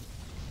 probably solution.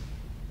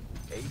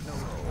 8 in a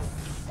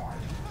row.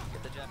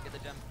 Get the gem, get the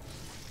gem.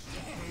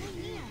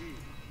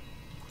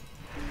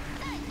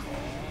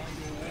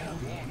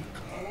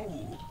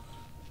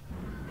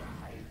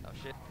 Oh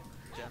shit.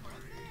 Gem.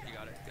 You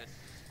got it, good.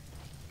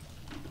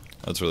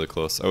 That's really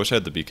close. I wish I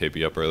had the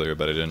BKB up earlier,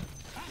 but I didn't.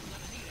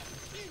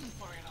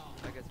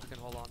 I guess we can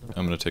hold on to it.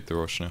 I'm gonna take the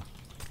rush now.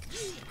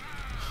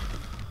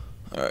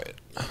 Alright.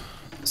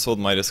 Sold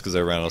Midas because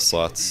I ran out of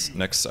slots.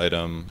 Next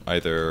item,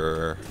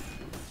 either...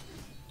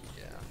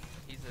 Yeah,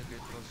 he's a good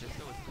poacher.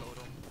 So is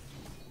Totem.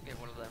 Get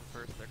one of them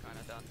first, they're kind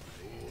of done.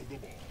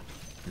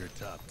 Your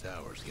top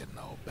tower's getting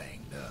all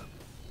banged up.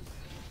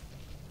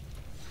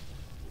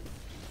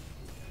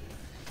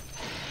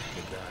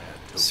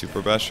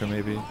 Super Basher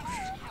maybe?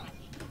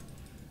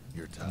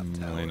 Your top I'm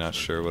tower's really not hurt.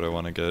 sure what I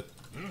want to get.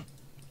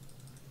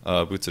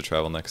 Boots of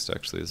Travel next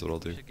actually is what I'll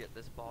do. Should get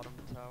this bottom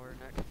tower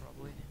next,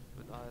 probably,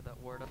 with that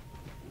ward up.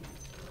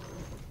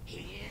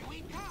 Here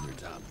we go. Your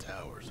top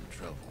tower's in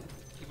trouble.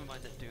 Keep in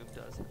mind that Doom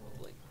does have a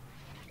blink.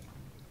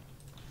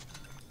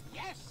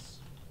 Yes.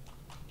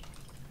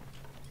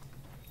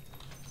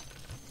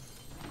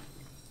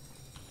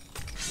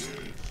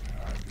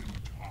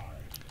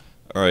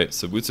 Alright,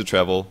 so Boots of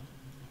Travel.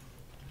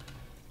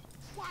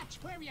 Watch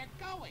where you're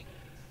going.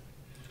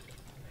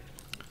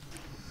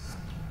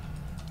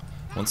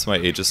 Once my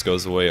Aegis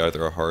goes away,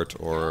 either a heart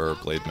or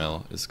Blade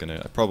Mail is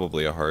gonna...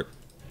 probably a heart.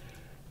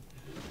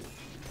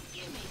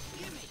 Gimme,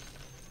 gimme.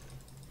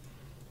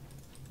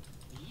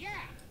 Yeah.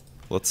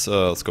 Let's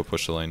go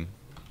push the lane.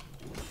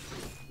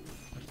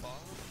 Bottom?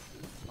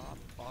 Top?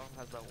 Bottom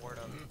has that ward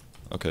up.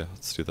 Okay,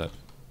 let's do that.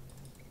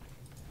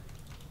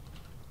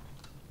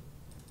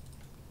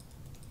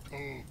 Go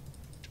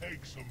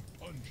take some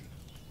punches.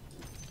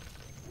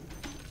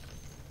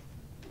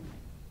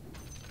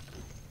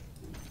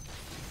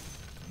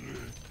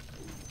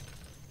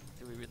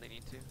 Do we really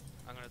need to?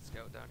 I'm gonna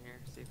scout down here,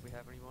 see if we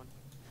have anyone.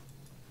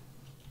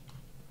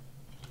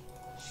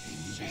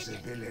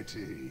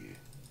 Invisibility.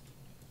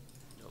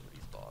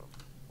 Nobody's bottom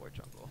or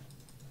jungle.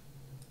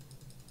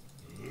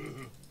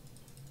 I'm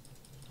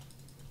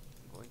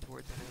going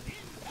towards him.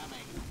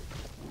 Incoming.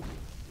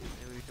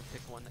 Maybe we can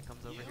pick one that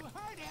comes over You here.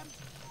 heard him.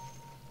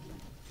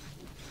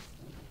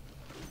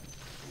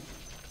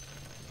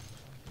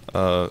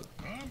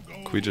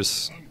 Can we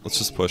just... let's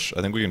just push.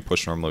 I think we can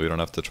push normally, we don't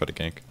have to try to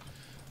gank.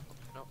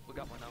 No, we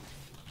got one now.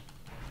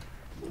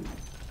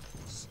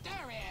 Stir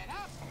it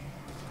up.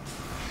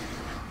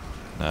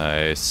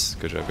 Nice.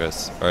 Good job,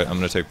 guys. Alright, I'm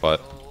gonna take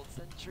bot. Gold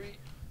sentry.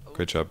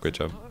 Great job, great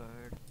job. Hard.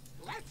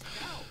 Let's go.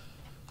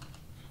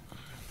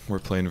 We're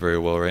playing very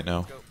well right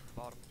now. Go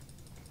bottom.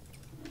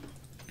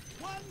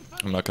 One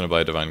for I'm not gonna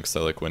buy Divine because I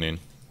like winning.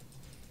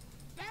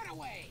 that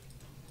away.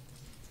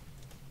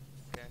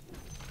 Okay.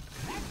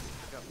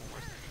 Got one more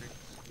sentry.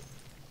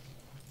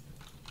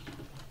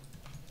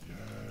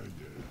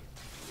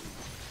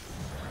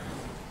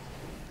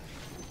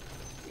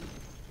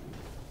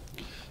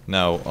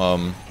 Now,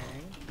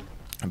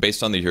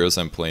 based on the heroes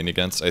I'm playing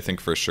against, I think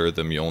for sure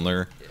the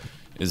Mjolnir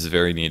is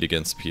very neat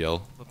against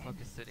PL. The puck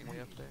is sitting way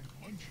up there.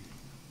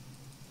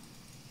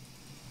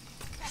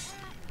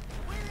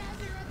 We're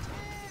under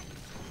attack.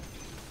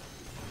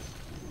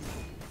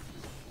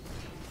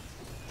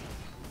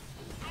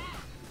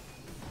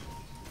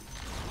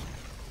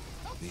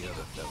 The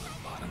other fella's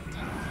bottom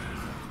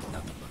tower.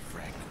 Nothing but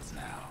fragments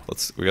now.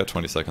 We got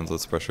 20 seconds,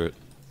 let's pressure it.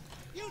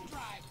 You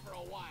drive for a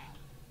while.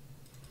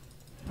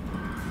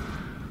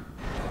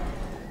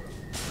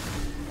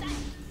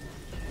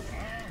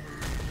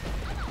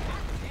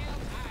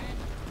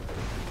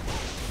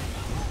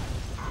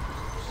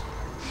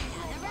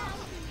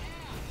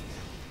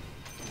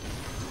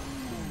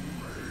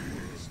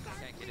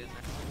 Can't get in there.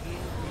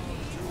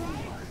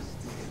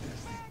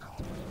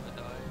 I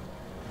died.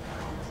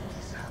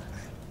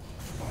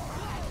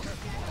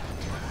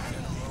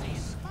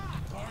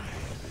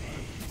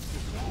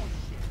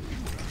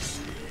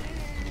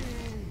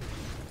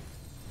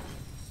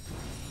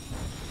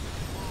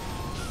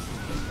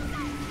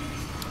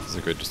 This is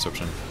a great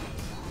disruption.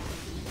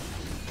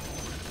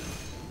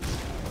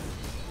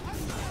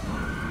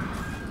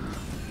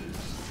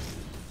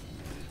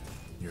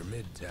 Your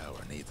mid tower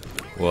needs a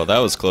little. Well, that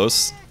was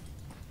close.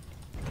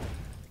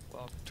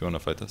 Well, Do you want to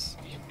fight this?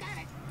 You got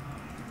it.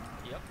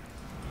 yep.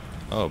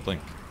 Oh,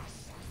 blink.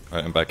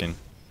 Alright, I'm back in.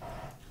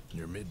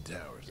 Your mid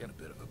tower's in a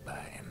bit of a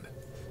bind.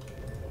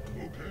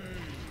 Okay.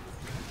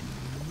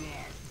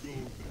 Not go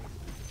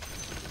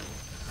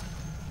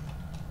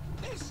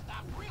there. This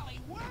stuff really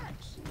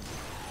works.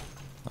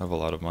 I have a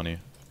lot of money.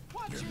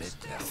 Watch Your your mid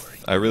step. tower.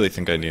 I really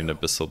think I need an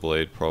Abyssal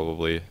Blade,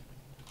 probably.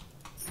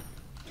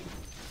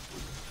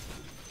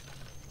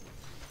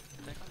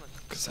 Think I'm gonna-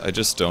 Because I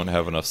just don't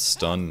have enough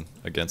stun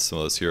against some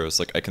of those heroes.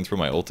 Like, I can throw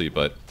my ulti,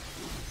 but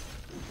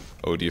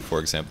OD, for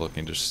example,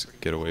 can just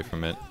get away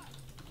from it.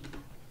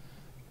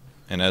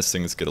 And as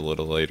things get a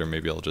little later,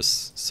 maybe I'll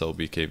just sell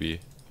BKB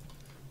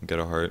and get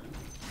a heart.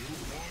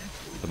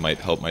 That might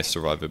help my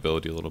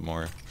survivability a little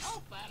more.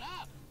 Open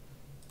up.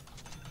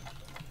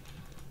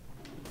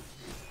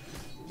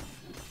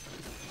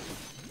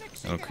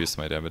 It'll increase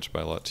my damage by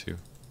a lot too.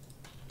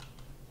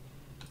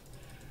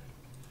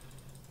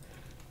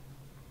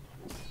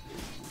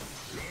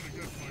 Gotta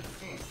get my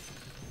cut.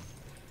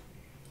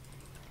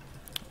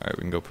 Alright,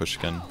 we can go push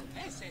again.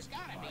 This has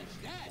gotta be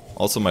good.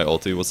 Also, my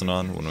ulti wasn't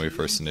on when we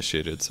first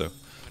initiated, so...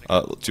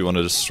 do you want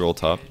to just stroll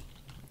top?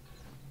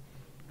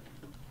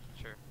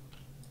 Sure.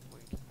 We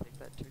can take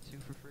that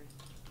 2-2 for free.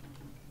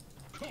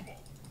 Come on.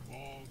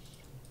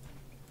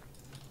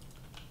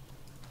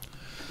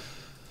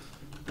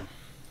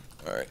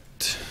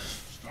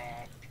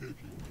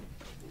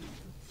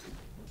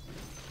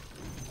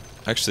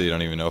 Actually, I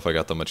don't even know if I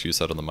got that much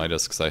use out of the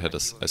Midas because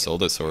I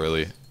sold it so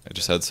early. I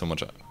just had so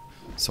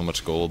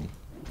much gold.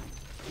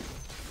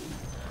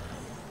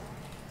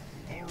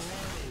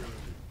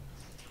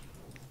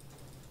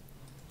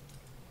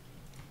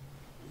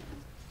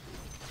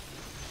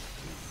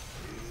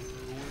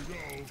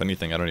 If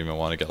anything, I don't even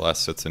want to get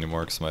last hits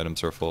anymore because my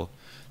items are full.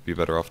 Be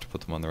better off to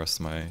put them on the rest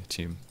of my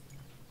team.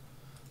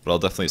 But I'll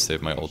definitely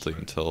save my ulti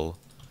until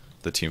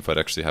the team fight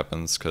actually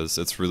happens because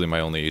it's really my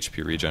only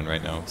HP regen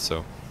right now.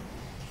 So.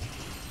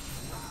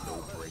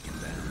 No breaking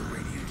down the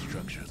radiant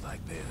structures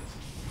like this.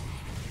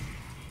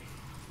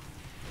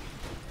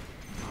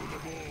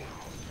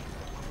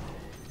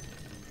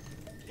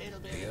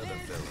 The other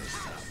fella's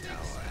top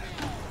tower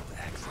happened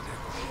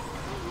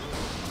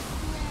accidentally.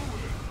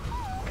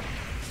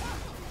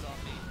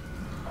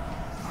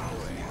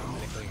 Boy,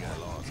 I think I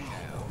lost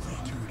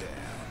count. 2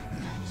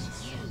 down.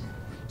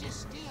 You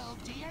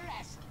distilled to your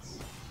essence.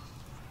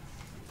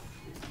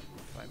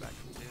 Fight back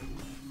to 2.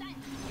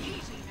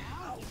 Easy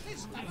now.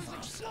 This stuff is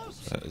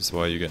explosive. That is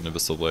why you get an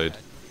Abyssal Blade.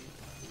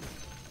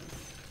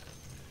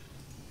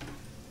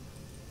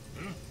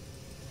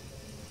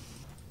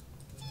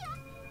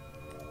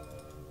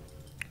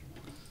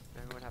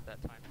 Everyone have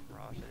that time from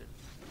Rosh.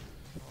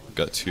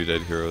 Got 2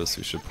 dead heroes,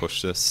 we should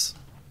push this.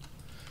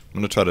 I'm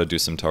gonna try to do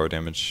some tower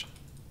damage.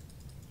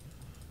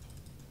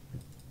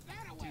 That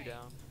 2 away.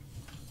 down.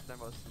 They're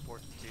most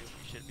important too.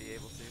 You should be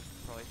able to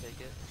probably take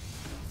it.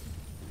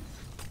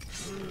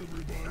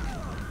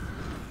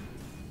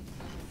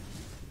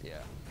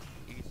 Yeah.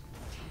 Easy.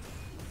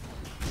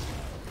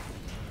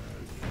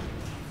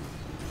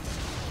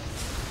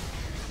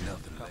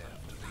 Nothing left.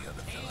 The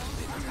other fella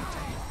didn't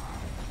contain.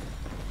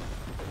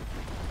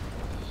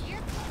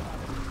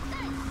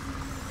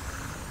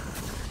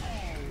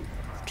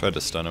 Tried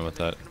to stun him with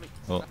that.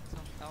 Well,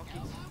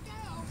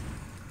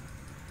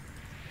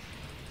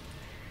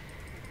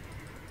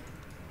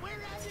 We're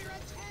under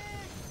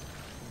attack.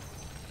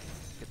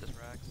 Get this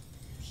Rax.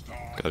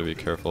 gotta be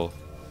careful.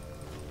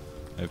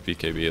 I have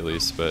BKB at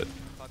least, but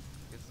Fuck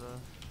is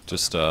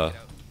just get out.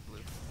 Blue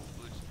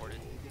supported.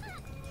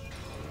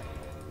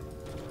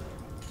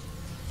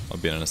 I'll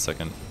be in a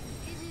second.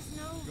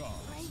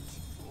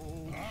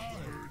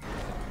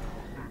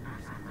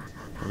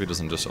 Maybe he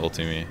doesn't just ulti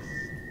me.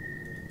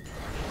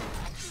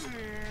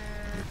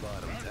 Your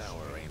bottom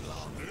tower ain't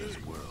long in this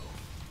world.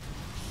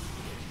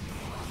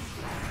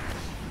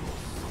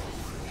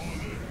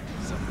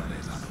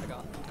 Somebody's on I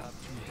got top.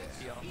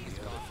 Yeah, he's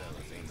the other gone.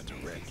 fella's aiming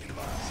directly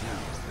by us.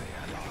 Seriously,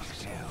 I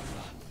lost count.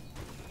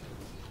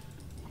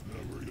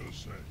 Never gonna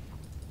say.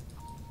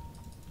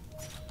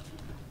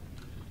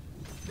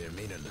 They're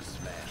meaning to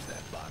smash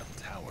that bottom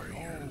tower of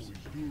yours. Always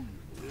do your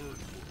dirt.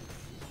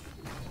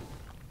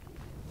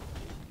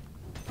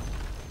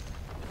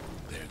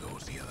 There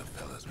goes the other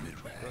fella's Rush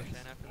mid-rags. in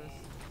after this.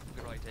 We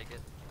could probably take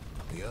it.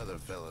 The other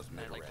fella's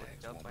I like mid-rags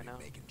looked up won't by be now.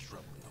 making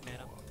trouble no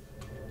Mana. more.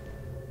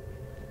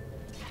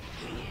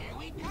 Here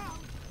we go.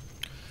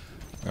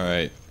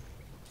 Alright,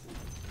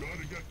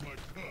 Gotta get my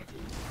cut.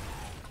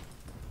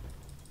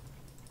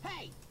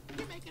 Hey,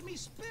 you're making me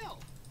spill.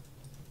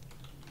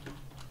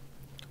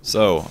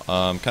 so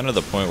kind of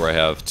the point where I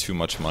have too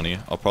much money.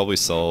 I'll probably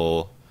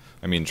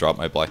drop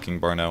my Black King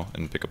bar now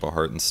and pick up a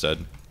heart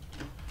instead.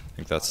 I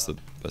think that's the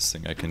best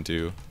thing I can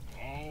do.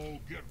 I'll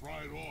get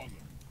right on them.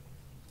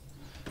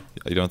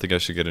 You don't think I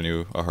should get a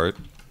heart? Not hurt.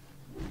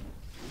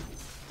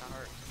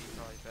 He's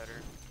probably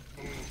better.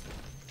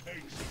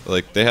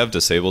 Like, they have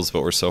disables,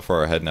 but we're so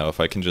far ahead now. If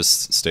I can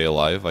just stay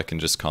alive, I can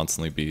just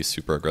constantly be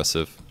super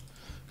aggressive.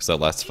 Because that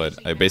last fight,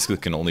 I basically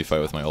can only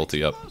fight with my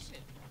ulti up. Explosive.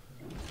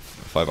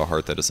 If I have a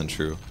heart, that isn't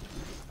true.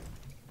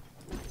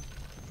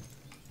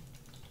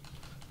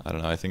 I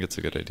don't know, I think it's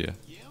a good idea.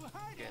 You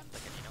heard Get him.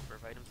 like any number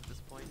of items at this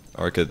point.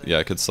 Or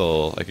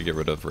I could get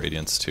rid of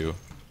Radiance too.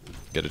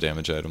 Get a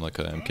damage item like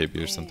a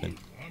MKB or something.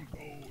 I'm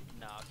cold.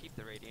 No, keep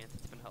the Radiance.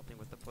 It's been helping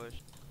with the push.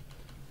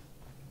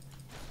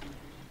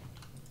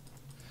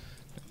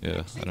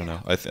 Yeah, I don't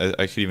know. I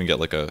could even get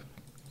like a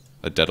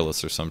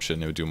Daedalus or some shit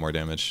and it would do more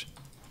damage.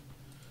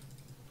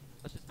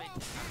 Let's just make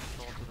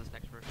control until this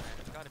next version.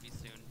 It's gotta be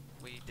soon.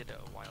 We did it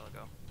a while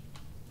ago.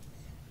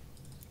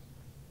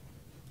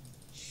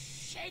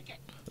 Shake it.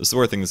 This is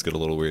where things get a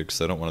little weird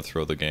because I don't want to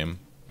throw the game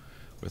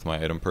with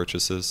my item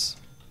purchases.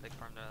 They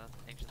farmed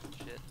ancients and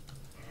shit.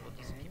 We'll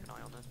just keep an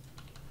eye on them.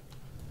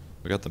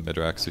 We got the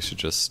mid-racks, we should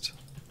just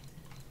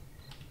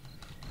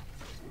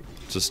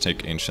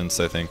take ancients,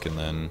 I think, and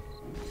then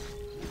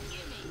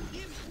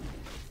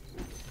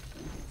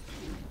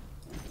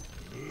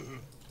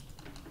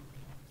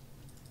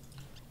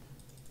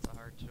It's a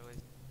hard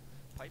choice.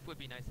 Pipe would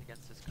be nice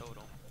against this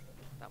Kodal.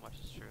 That much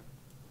is true.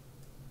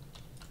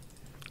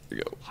 there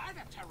we go. Harder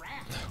to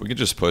wrap. We could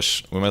just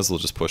push. We might as well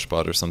just push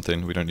bot or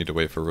something. We don't need to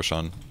wait for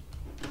Roshan.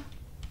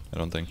 I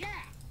don't think. Yeah.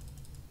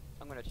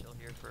 I'm gonna chill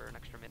here for an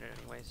extra minute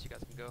anyway, so you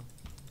guys can go.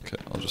 Okay,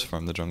 I'll just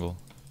farm the jungle.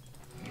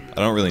 I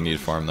don't really need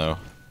farm though.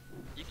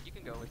 You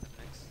can go with the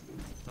mix.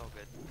 It's all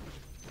good.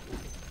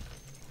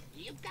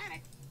 You got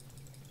it.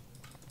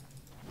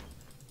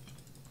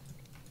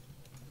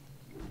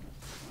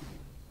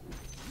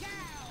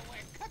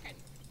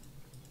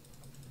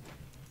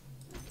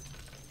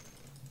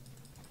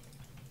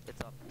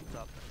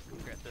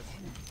 regret this.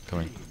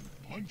 Coming.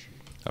 Punch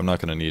it. I'm not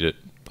gonna need it,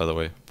 by the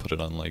way. Put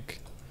it on like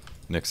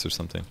Nyx or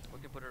something. We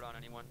can put it on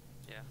anyone.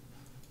 Yeah.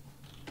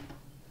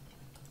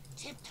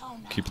 Tiptoe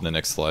now. Keeping the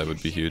Nyx alive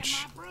would be You're huge.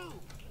 shaking my brew.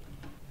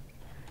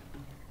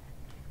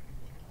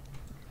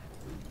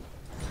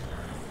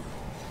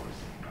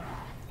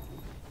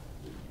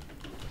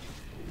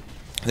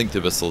 I think the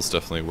Abyssal is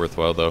definitely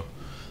worthwhile though.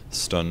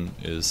 Stun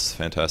is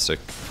fantastic.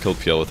 Killed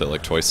PL with it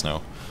like twice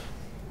now.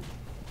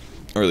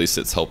 Or at least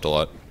it's helped a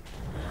lot.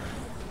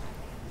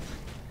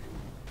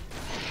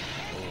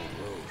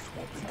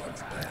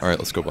 Alright,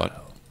 let's go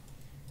bot.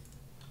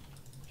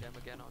 Gem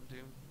again on Doom.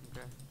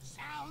 Okay.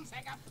 Sounds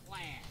like a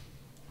plan.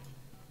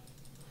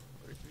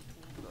 43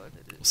 tools, but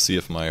it We'll is. see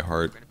if my We're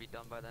heart gonna be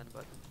done by then,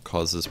 but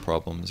causes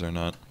problems or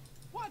not.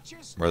 What's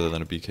your Rather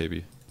than a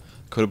BKB.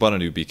 Could have bought a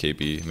new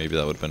BKB, maybe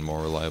that would have been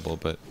more reliable,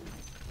 but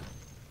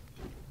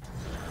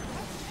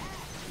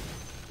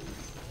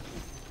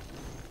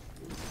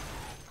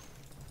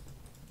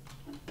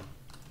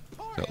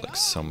got like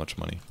so much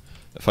money.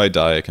 If I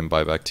die, I can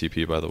buy back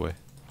TP, by the way.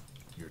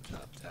 Your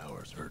top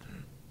tower's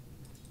hurting.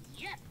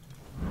 Yep.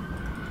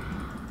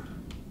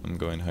 I'm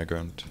going high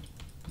ground.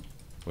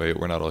 Wait,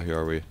 we're not all here,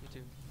 are we? me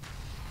too.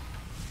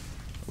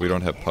 We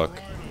don't have puck.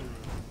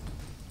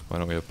 Why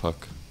don't we have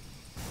puck?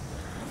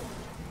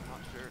 Not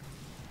sure.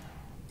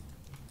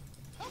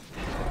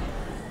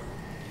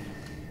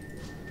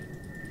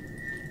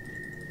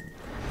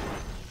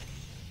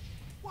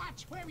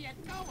 Watch where you're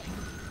going.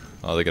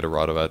 Oh, they get a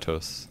Rod of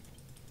Atos.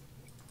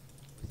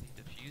 He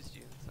diffused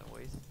you in some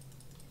ways.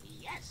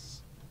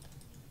 Yes.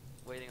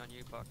 Waiting on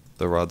you, Buck.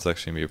 The Rod's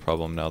actually gonna be a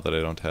problem now that I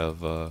don't have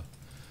the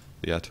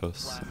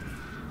Atos. Blast.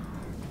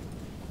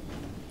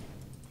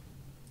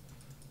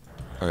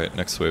 Alright,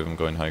 next wave I'm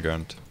going high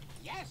ground.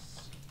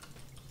 Yes.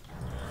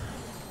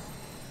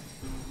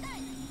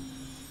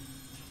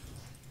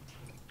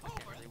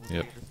 Can't really move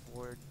Yep. this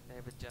forward. They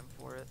have a gem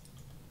for it.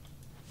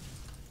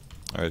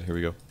 Alright, here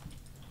we go.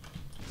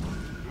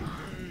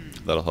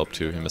 That'll help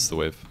too, he missed the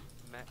wave.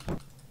 Mech. Don't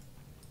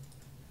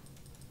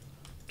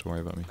worry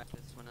about me. Mech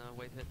this when a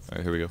wave hits.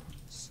 Alright, here we go.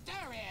 Stir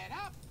it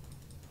up.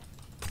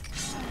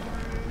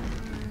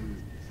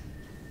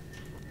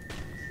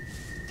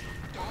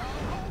 Go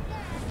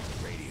back.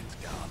 Radiant's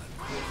gone.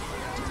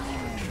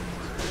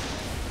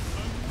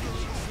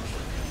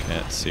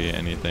 Can't see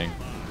anything.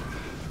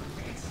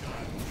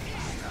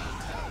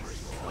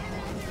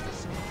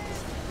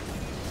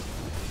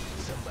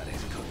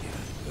 Somebody's cooking.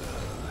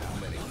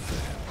 How many of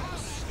them?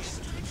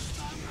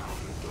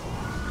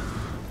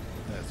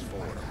 That's 4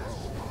 in a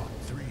row.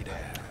 3 down.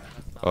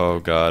 Oh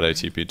god, I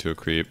TP'd to a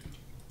creep.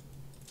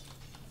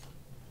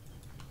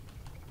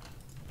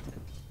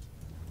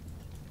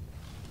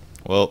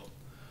 Well,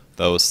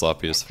 that was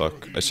sloppy as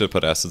fuck. I should have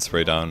put acid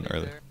spray down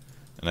earlier,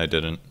 and I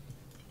didn't.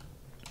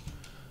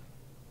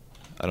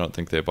 I don't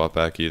think they bought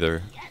back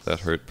either.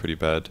 That hurt pretty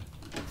bad.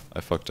 I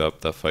fucked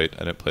up that fight. I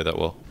didn't play that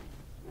well.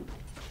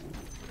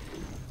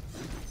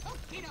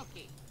 Okie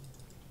dokie.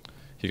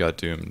 He got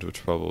doomed,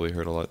 which probably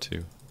hurt a lot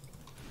too.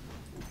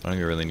 I don't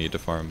even really need to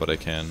farm, but I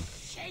can.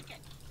 Shake it.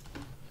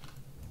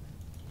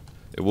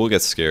 It will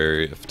get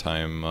scary if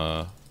time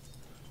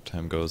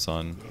goes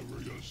on.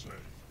 Never gonna say.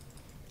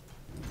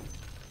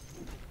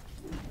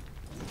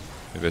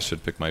 Maybe I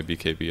should pick my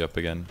BKB up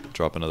again,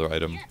 drop another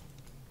item.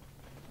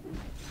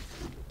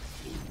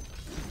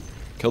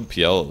 Killed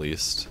PL at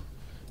least.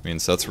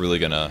 Means that's really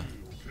gonna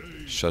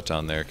shut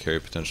down their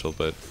carry potential,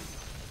 but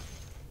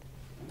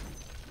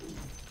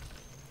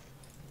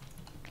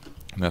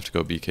I'm gonna have to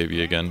go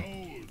BKB again.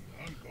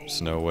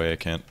 There's no way I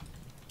can't.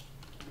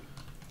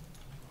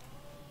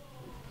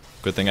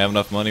 Good thing I have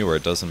enough money where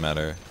it doesn't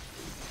matter.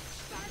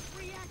 Start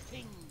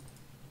reacting.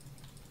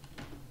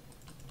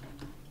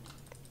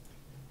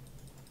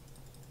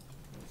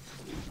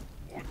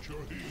 Watch your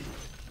heel.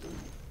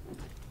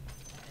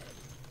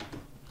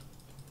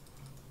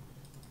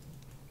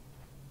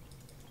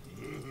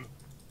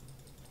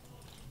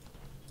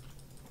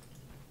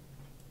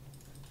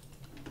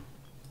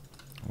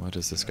 What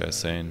is this guy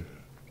saying?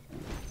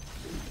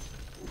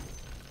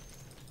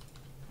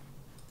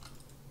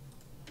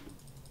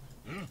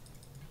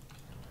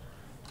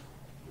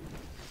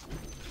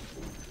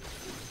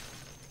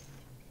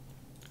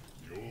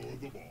 You're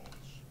the boss.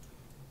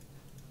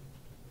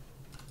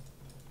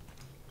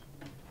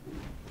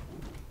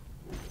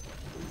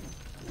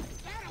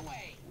 That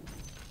away.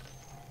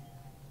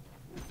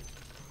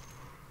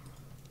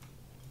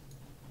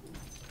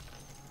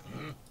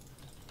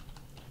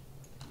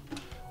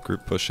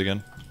 Group push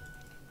again.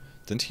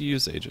 Didn't he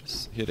use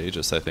Aegis? He had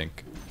Aegis, I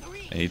think.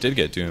 3. And he did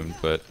get doomed,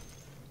 but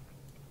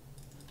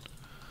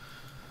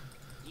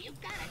You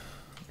got it.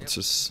 let's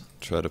just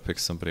try to pick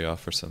somebody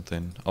off or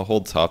something. I'll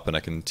hold top and I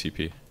can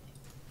TP.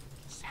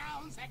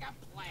 Sounds like a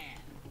plan.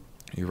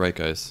 You're right,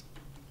 guys.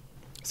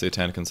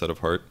 Satanic instead of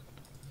heart.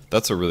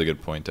 That's a really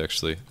good point,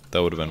 actually.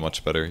 That would have been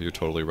much better. You're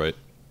totally right.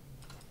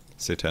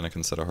 Satanic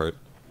instead of heart.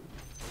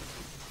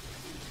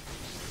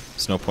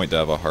 There's no point to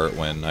have a heart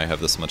when I have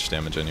this much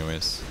damage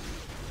anyways.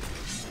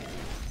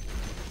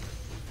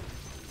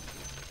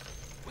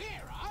 We're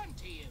on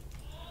to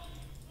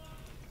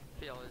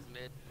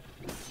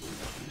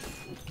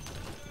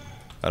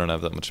I don't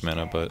have that much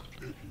mana, but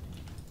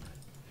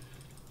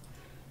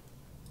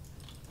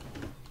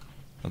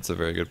that's a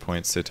very good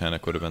point.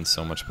 Satanic would have been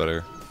so much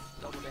better.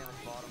 Double damage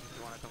bottom if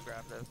you want to come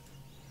grab this.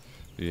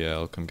 Yeah,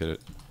 I'll come get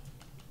it.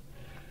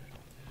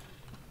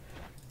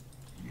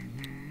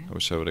 I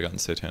wish I would have gotten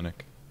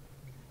Satanic.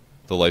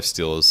 The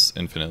lifesteal is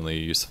infinitely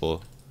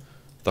useful.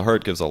 The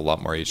heart gives a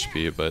lot more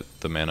HP, but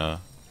the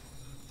mana,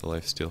 the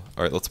lifesteal.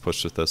 Alright, let's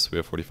push with this. We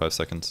have 45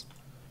 seconds.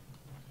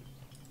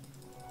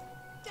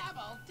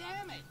 Double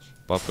damage.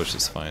 Bot push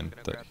is fine.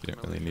 You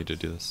don't really need to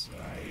do this.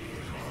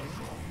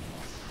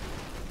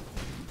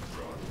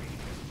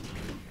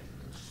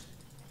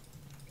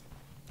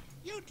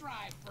 You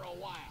drive for a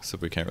while.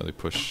 Except we can't really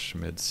push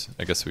mids.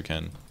 I guess we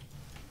can.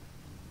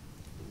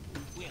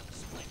 We'll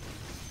split.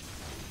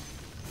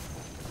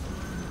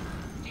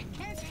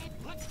 Decanted,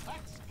 look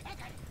what's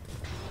cooking.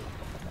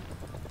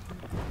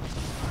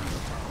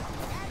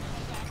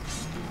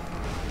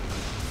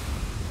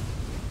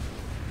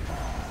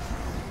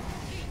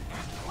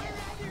 We're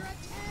under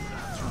attack.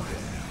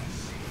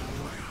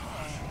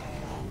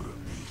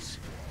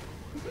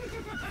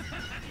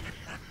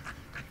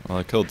 Well,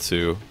 I killed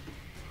 2.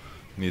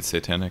 Need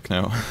Satanic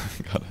now.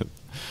 Got it.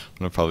 I'm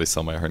gonna probably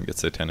sell my heart and get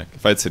Satanic.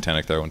 If I had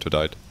Satanic there, I wouldn't have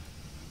died.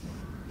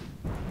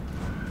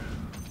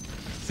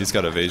 He's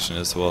got evasion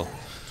as well.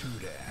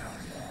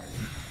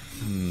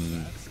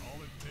 That's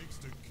all it takes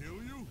to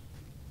kill you?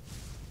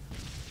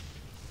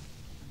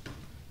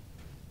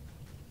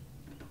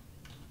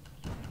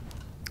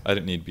 I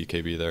didn't need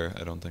BKB there,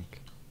 I don't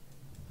think.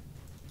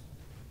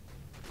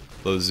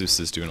 Though Zeus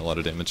is doing a lot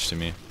of damage to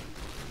me.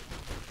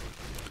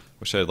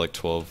 Wish I had like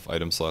 12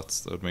 item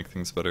slots, that would make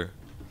things better.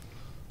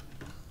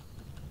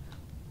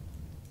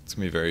 It's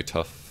gonna be very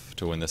tough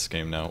to win this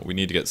game now. We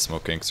need to get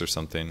smoke ganks or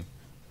something.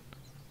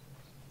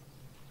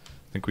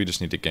 I think we just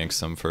need to gank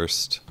some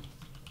first.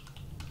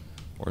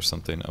 Or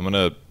something. I'm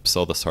gonna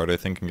sell this heart, I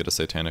think, and get a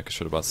Satanic. I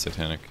should have bought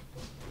Satanic.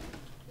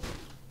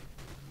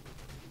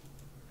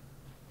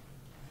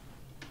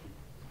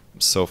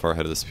 I'm so far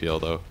ahead of this PL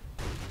though.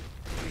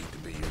 Need to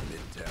be in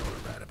mid tower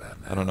right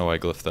about now. I don't know why I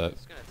glyphed that.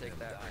 Just gonna take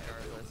that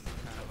regardless.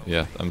 Kind of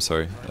Yeah, I'm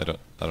sorry. I don't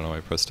know why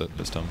I pressed it.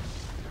 It's dumb.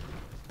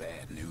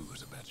 Bad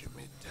news about your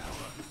mid tower.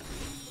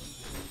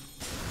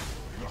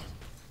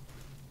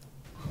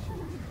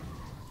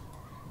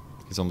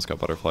 He's almost got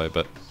butterfly, I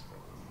bet.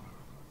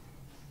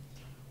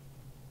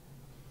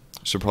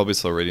 Should probably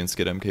sell Radiance,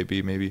 get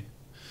MKB maybe.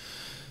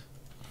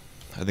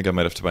 I think I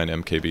might have to buy an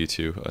MKB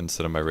too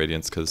instead of my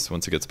Radiance, because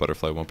once it gets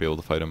butterfly I won't be able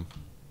to fight him.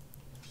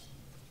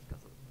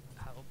 Because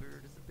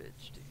Halberd is a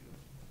bitch too.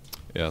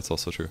 Yeah, that's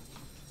also true.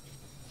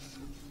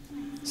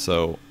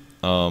 So,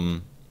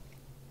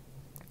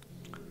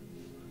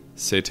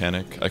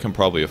 Satanic, I can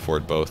probably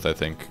afford both, I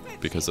think,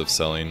 because of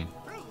selling.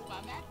 Prove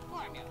on that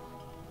formula.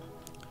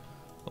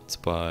 Let's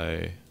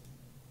buy...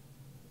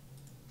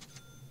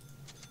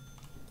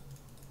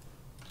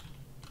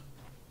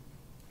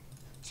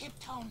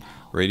 Tiptoe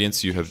now.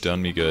 Radiance, you have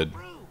done me good,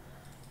 Brew.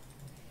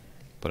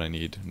 but I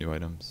need new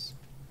items.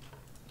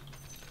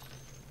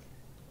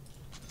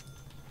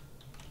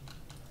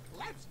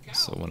 Let's go.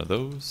 So one of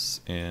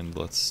those, and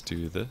let's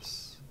do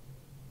this.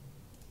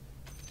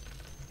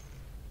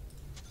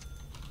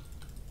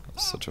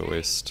 That's such a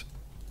waste.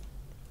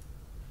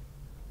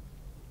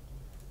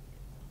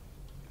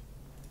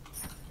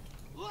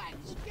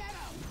 Let's get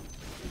 'em.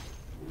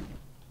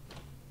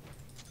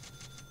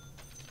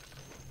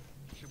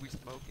 Should we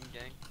smoke and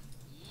gank?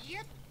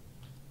 Yep.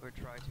 Or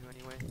try to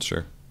anyway?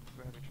 Sure.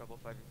 We're having trouble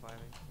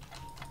 5v5ing.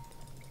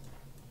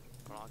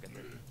 Hold on, I'll get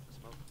the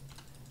smoke.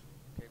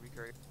 Okay,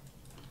 recurry.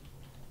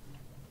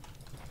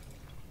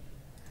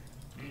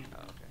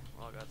 Oh, okay.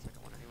 Well, I got a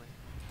second one anyway.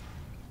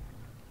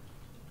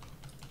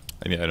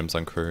 I need items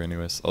on Courier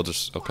anyways. I'll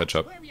catch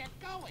up. Where you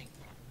going?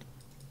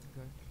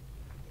 Okay.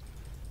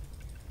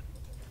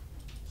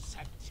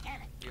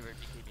 Satanic. Do you have a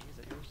BKB? Is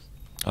that yours?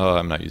 Oh,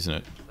 I'm not using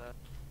it. Is that?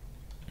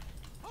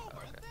 Over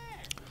okay.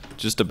 there.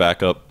 Just a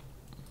backup.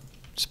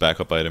 Just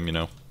backup item, you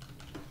know.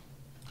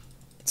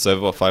 So I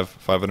have about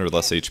 500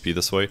 less HP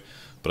this way,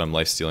 but I'm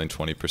lifestealing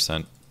 20%.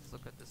 Let's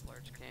look at this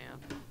large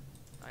camp.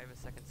 I have a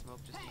second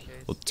smoke just in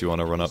case. Well, do you want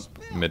to run up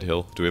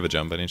mid-hill? Do we have a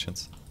gem by any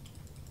chance?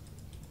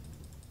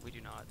 We do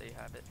not. They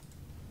have it.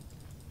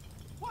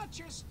 Watch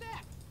your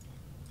step.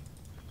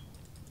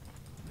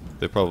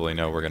 They probably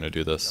know we're going to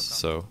do this,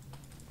 so...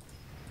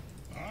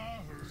 I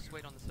heard Just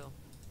wait on this hill.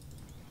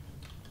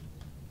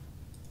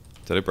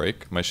 Did I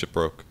break? My ship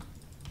broke.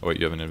 Oh wait,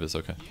 you have an invis,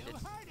 okay. You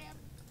heard him.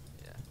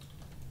 Yeah.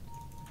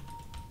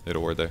 They had a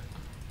ward there.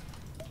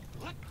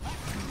 Look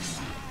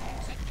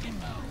what's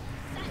akimbo.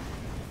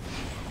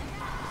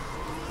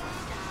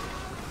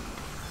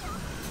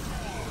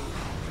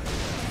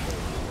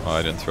 Oh,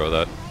 I didn't throw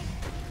that.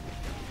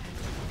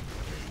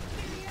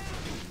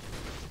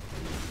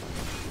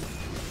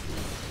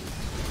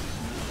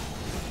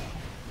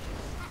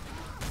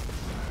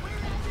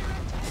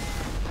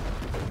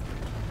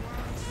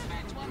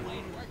 That's one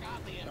way to work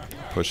out the endurance.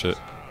 Push it.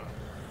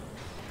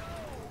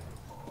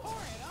 Pour it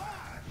on.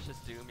 It's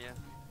just Doom, yeah.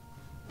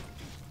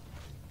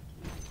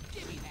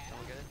 Give me that. Don't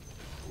we get it?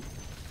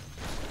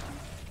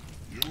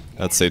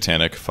 That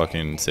satanic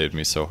fucking saved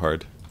me so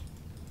hard.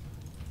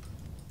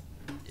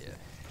 Yeah.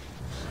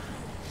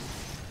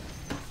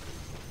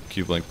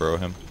 Q blink burrow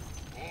him.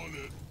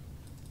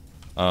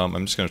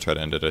 I'm just gonna try to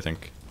end it, I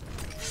think.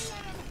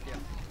 Yeah.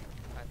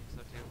 I think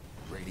so too.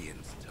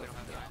 Radiant's We don't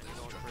have toughened time out to their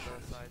go for the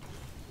structures. side.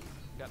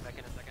 Got back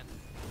in a second.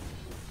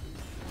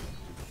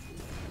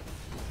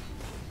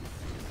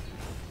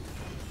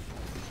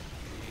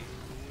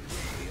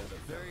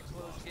 Very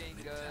close game,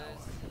 guys.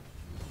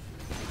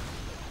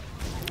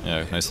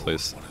 Yeah, nice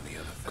plays.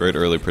 Great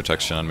early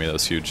protection on me, that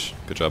was huge.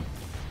 Good job.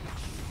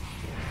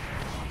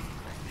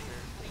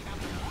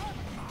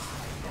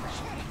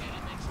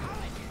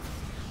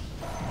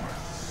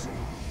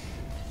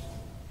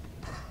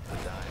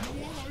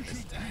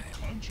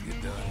 You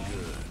done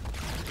good.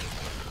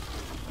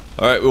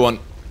 Alright, we won.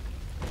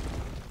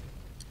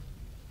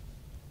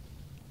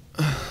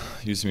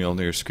 Use me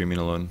only or screaming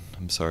alone.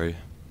 I'm sorry.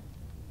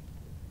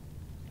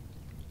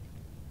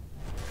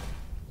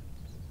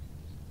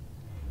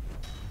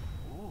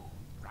 Ooh,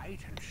 bright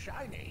and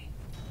shiny.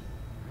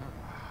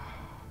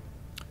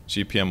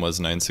 GPM was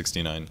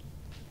 969.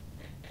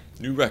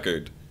 New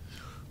record.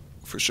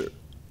 For sure.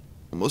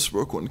 Almost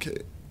broke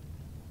 1K.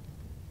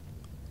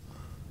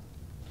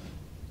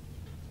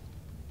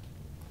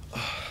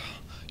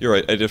 You're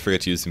right, I did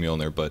forget to use the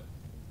Mjolnir, but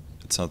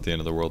it's not the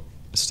end of the world.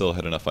 I still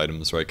had enough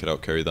items where I could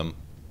outcarry them.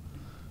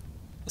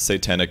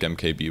 Satanic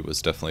MKB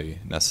was definitely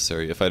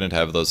necessary. If I didn't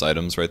have those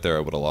items right there,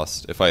 I would have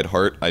lost. If I had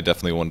Heart, I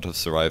definitely wouldn't have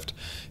survived.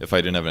 If I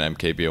didn't have an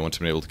MKB, I wouldn't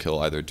have been able to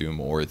kill either Doom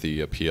or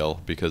the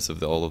PL because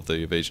of all of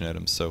the evasion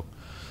items. So,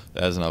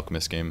 as an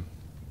Alchemist game,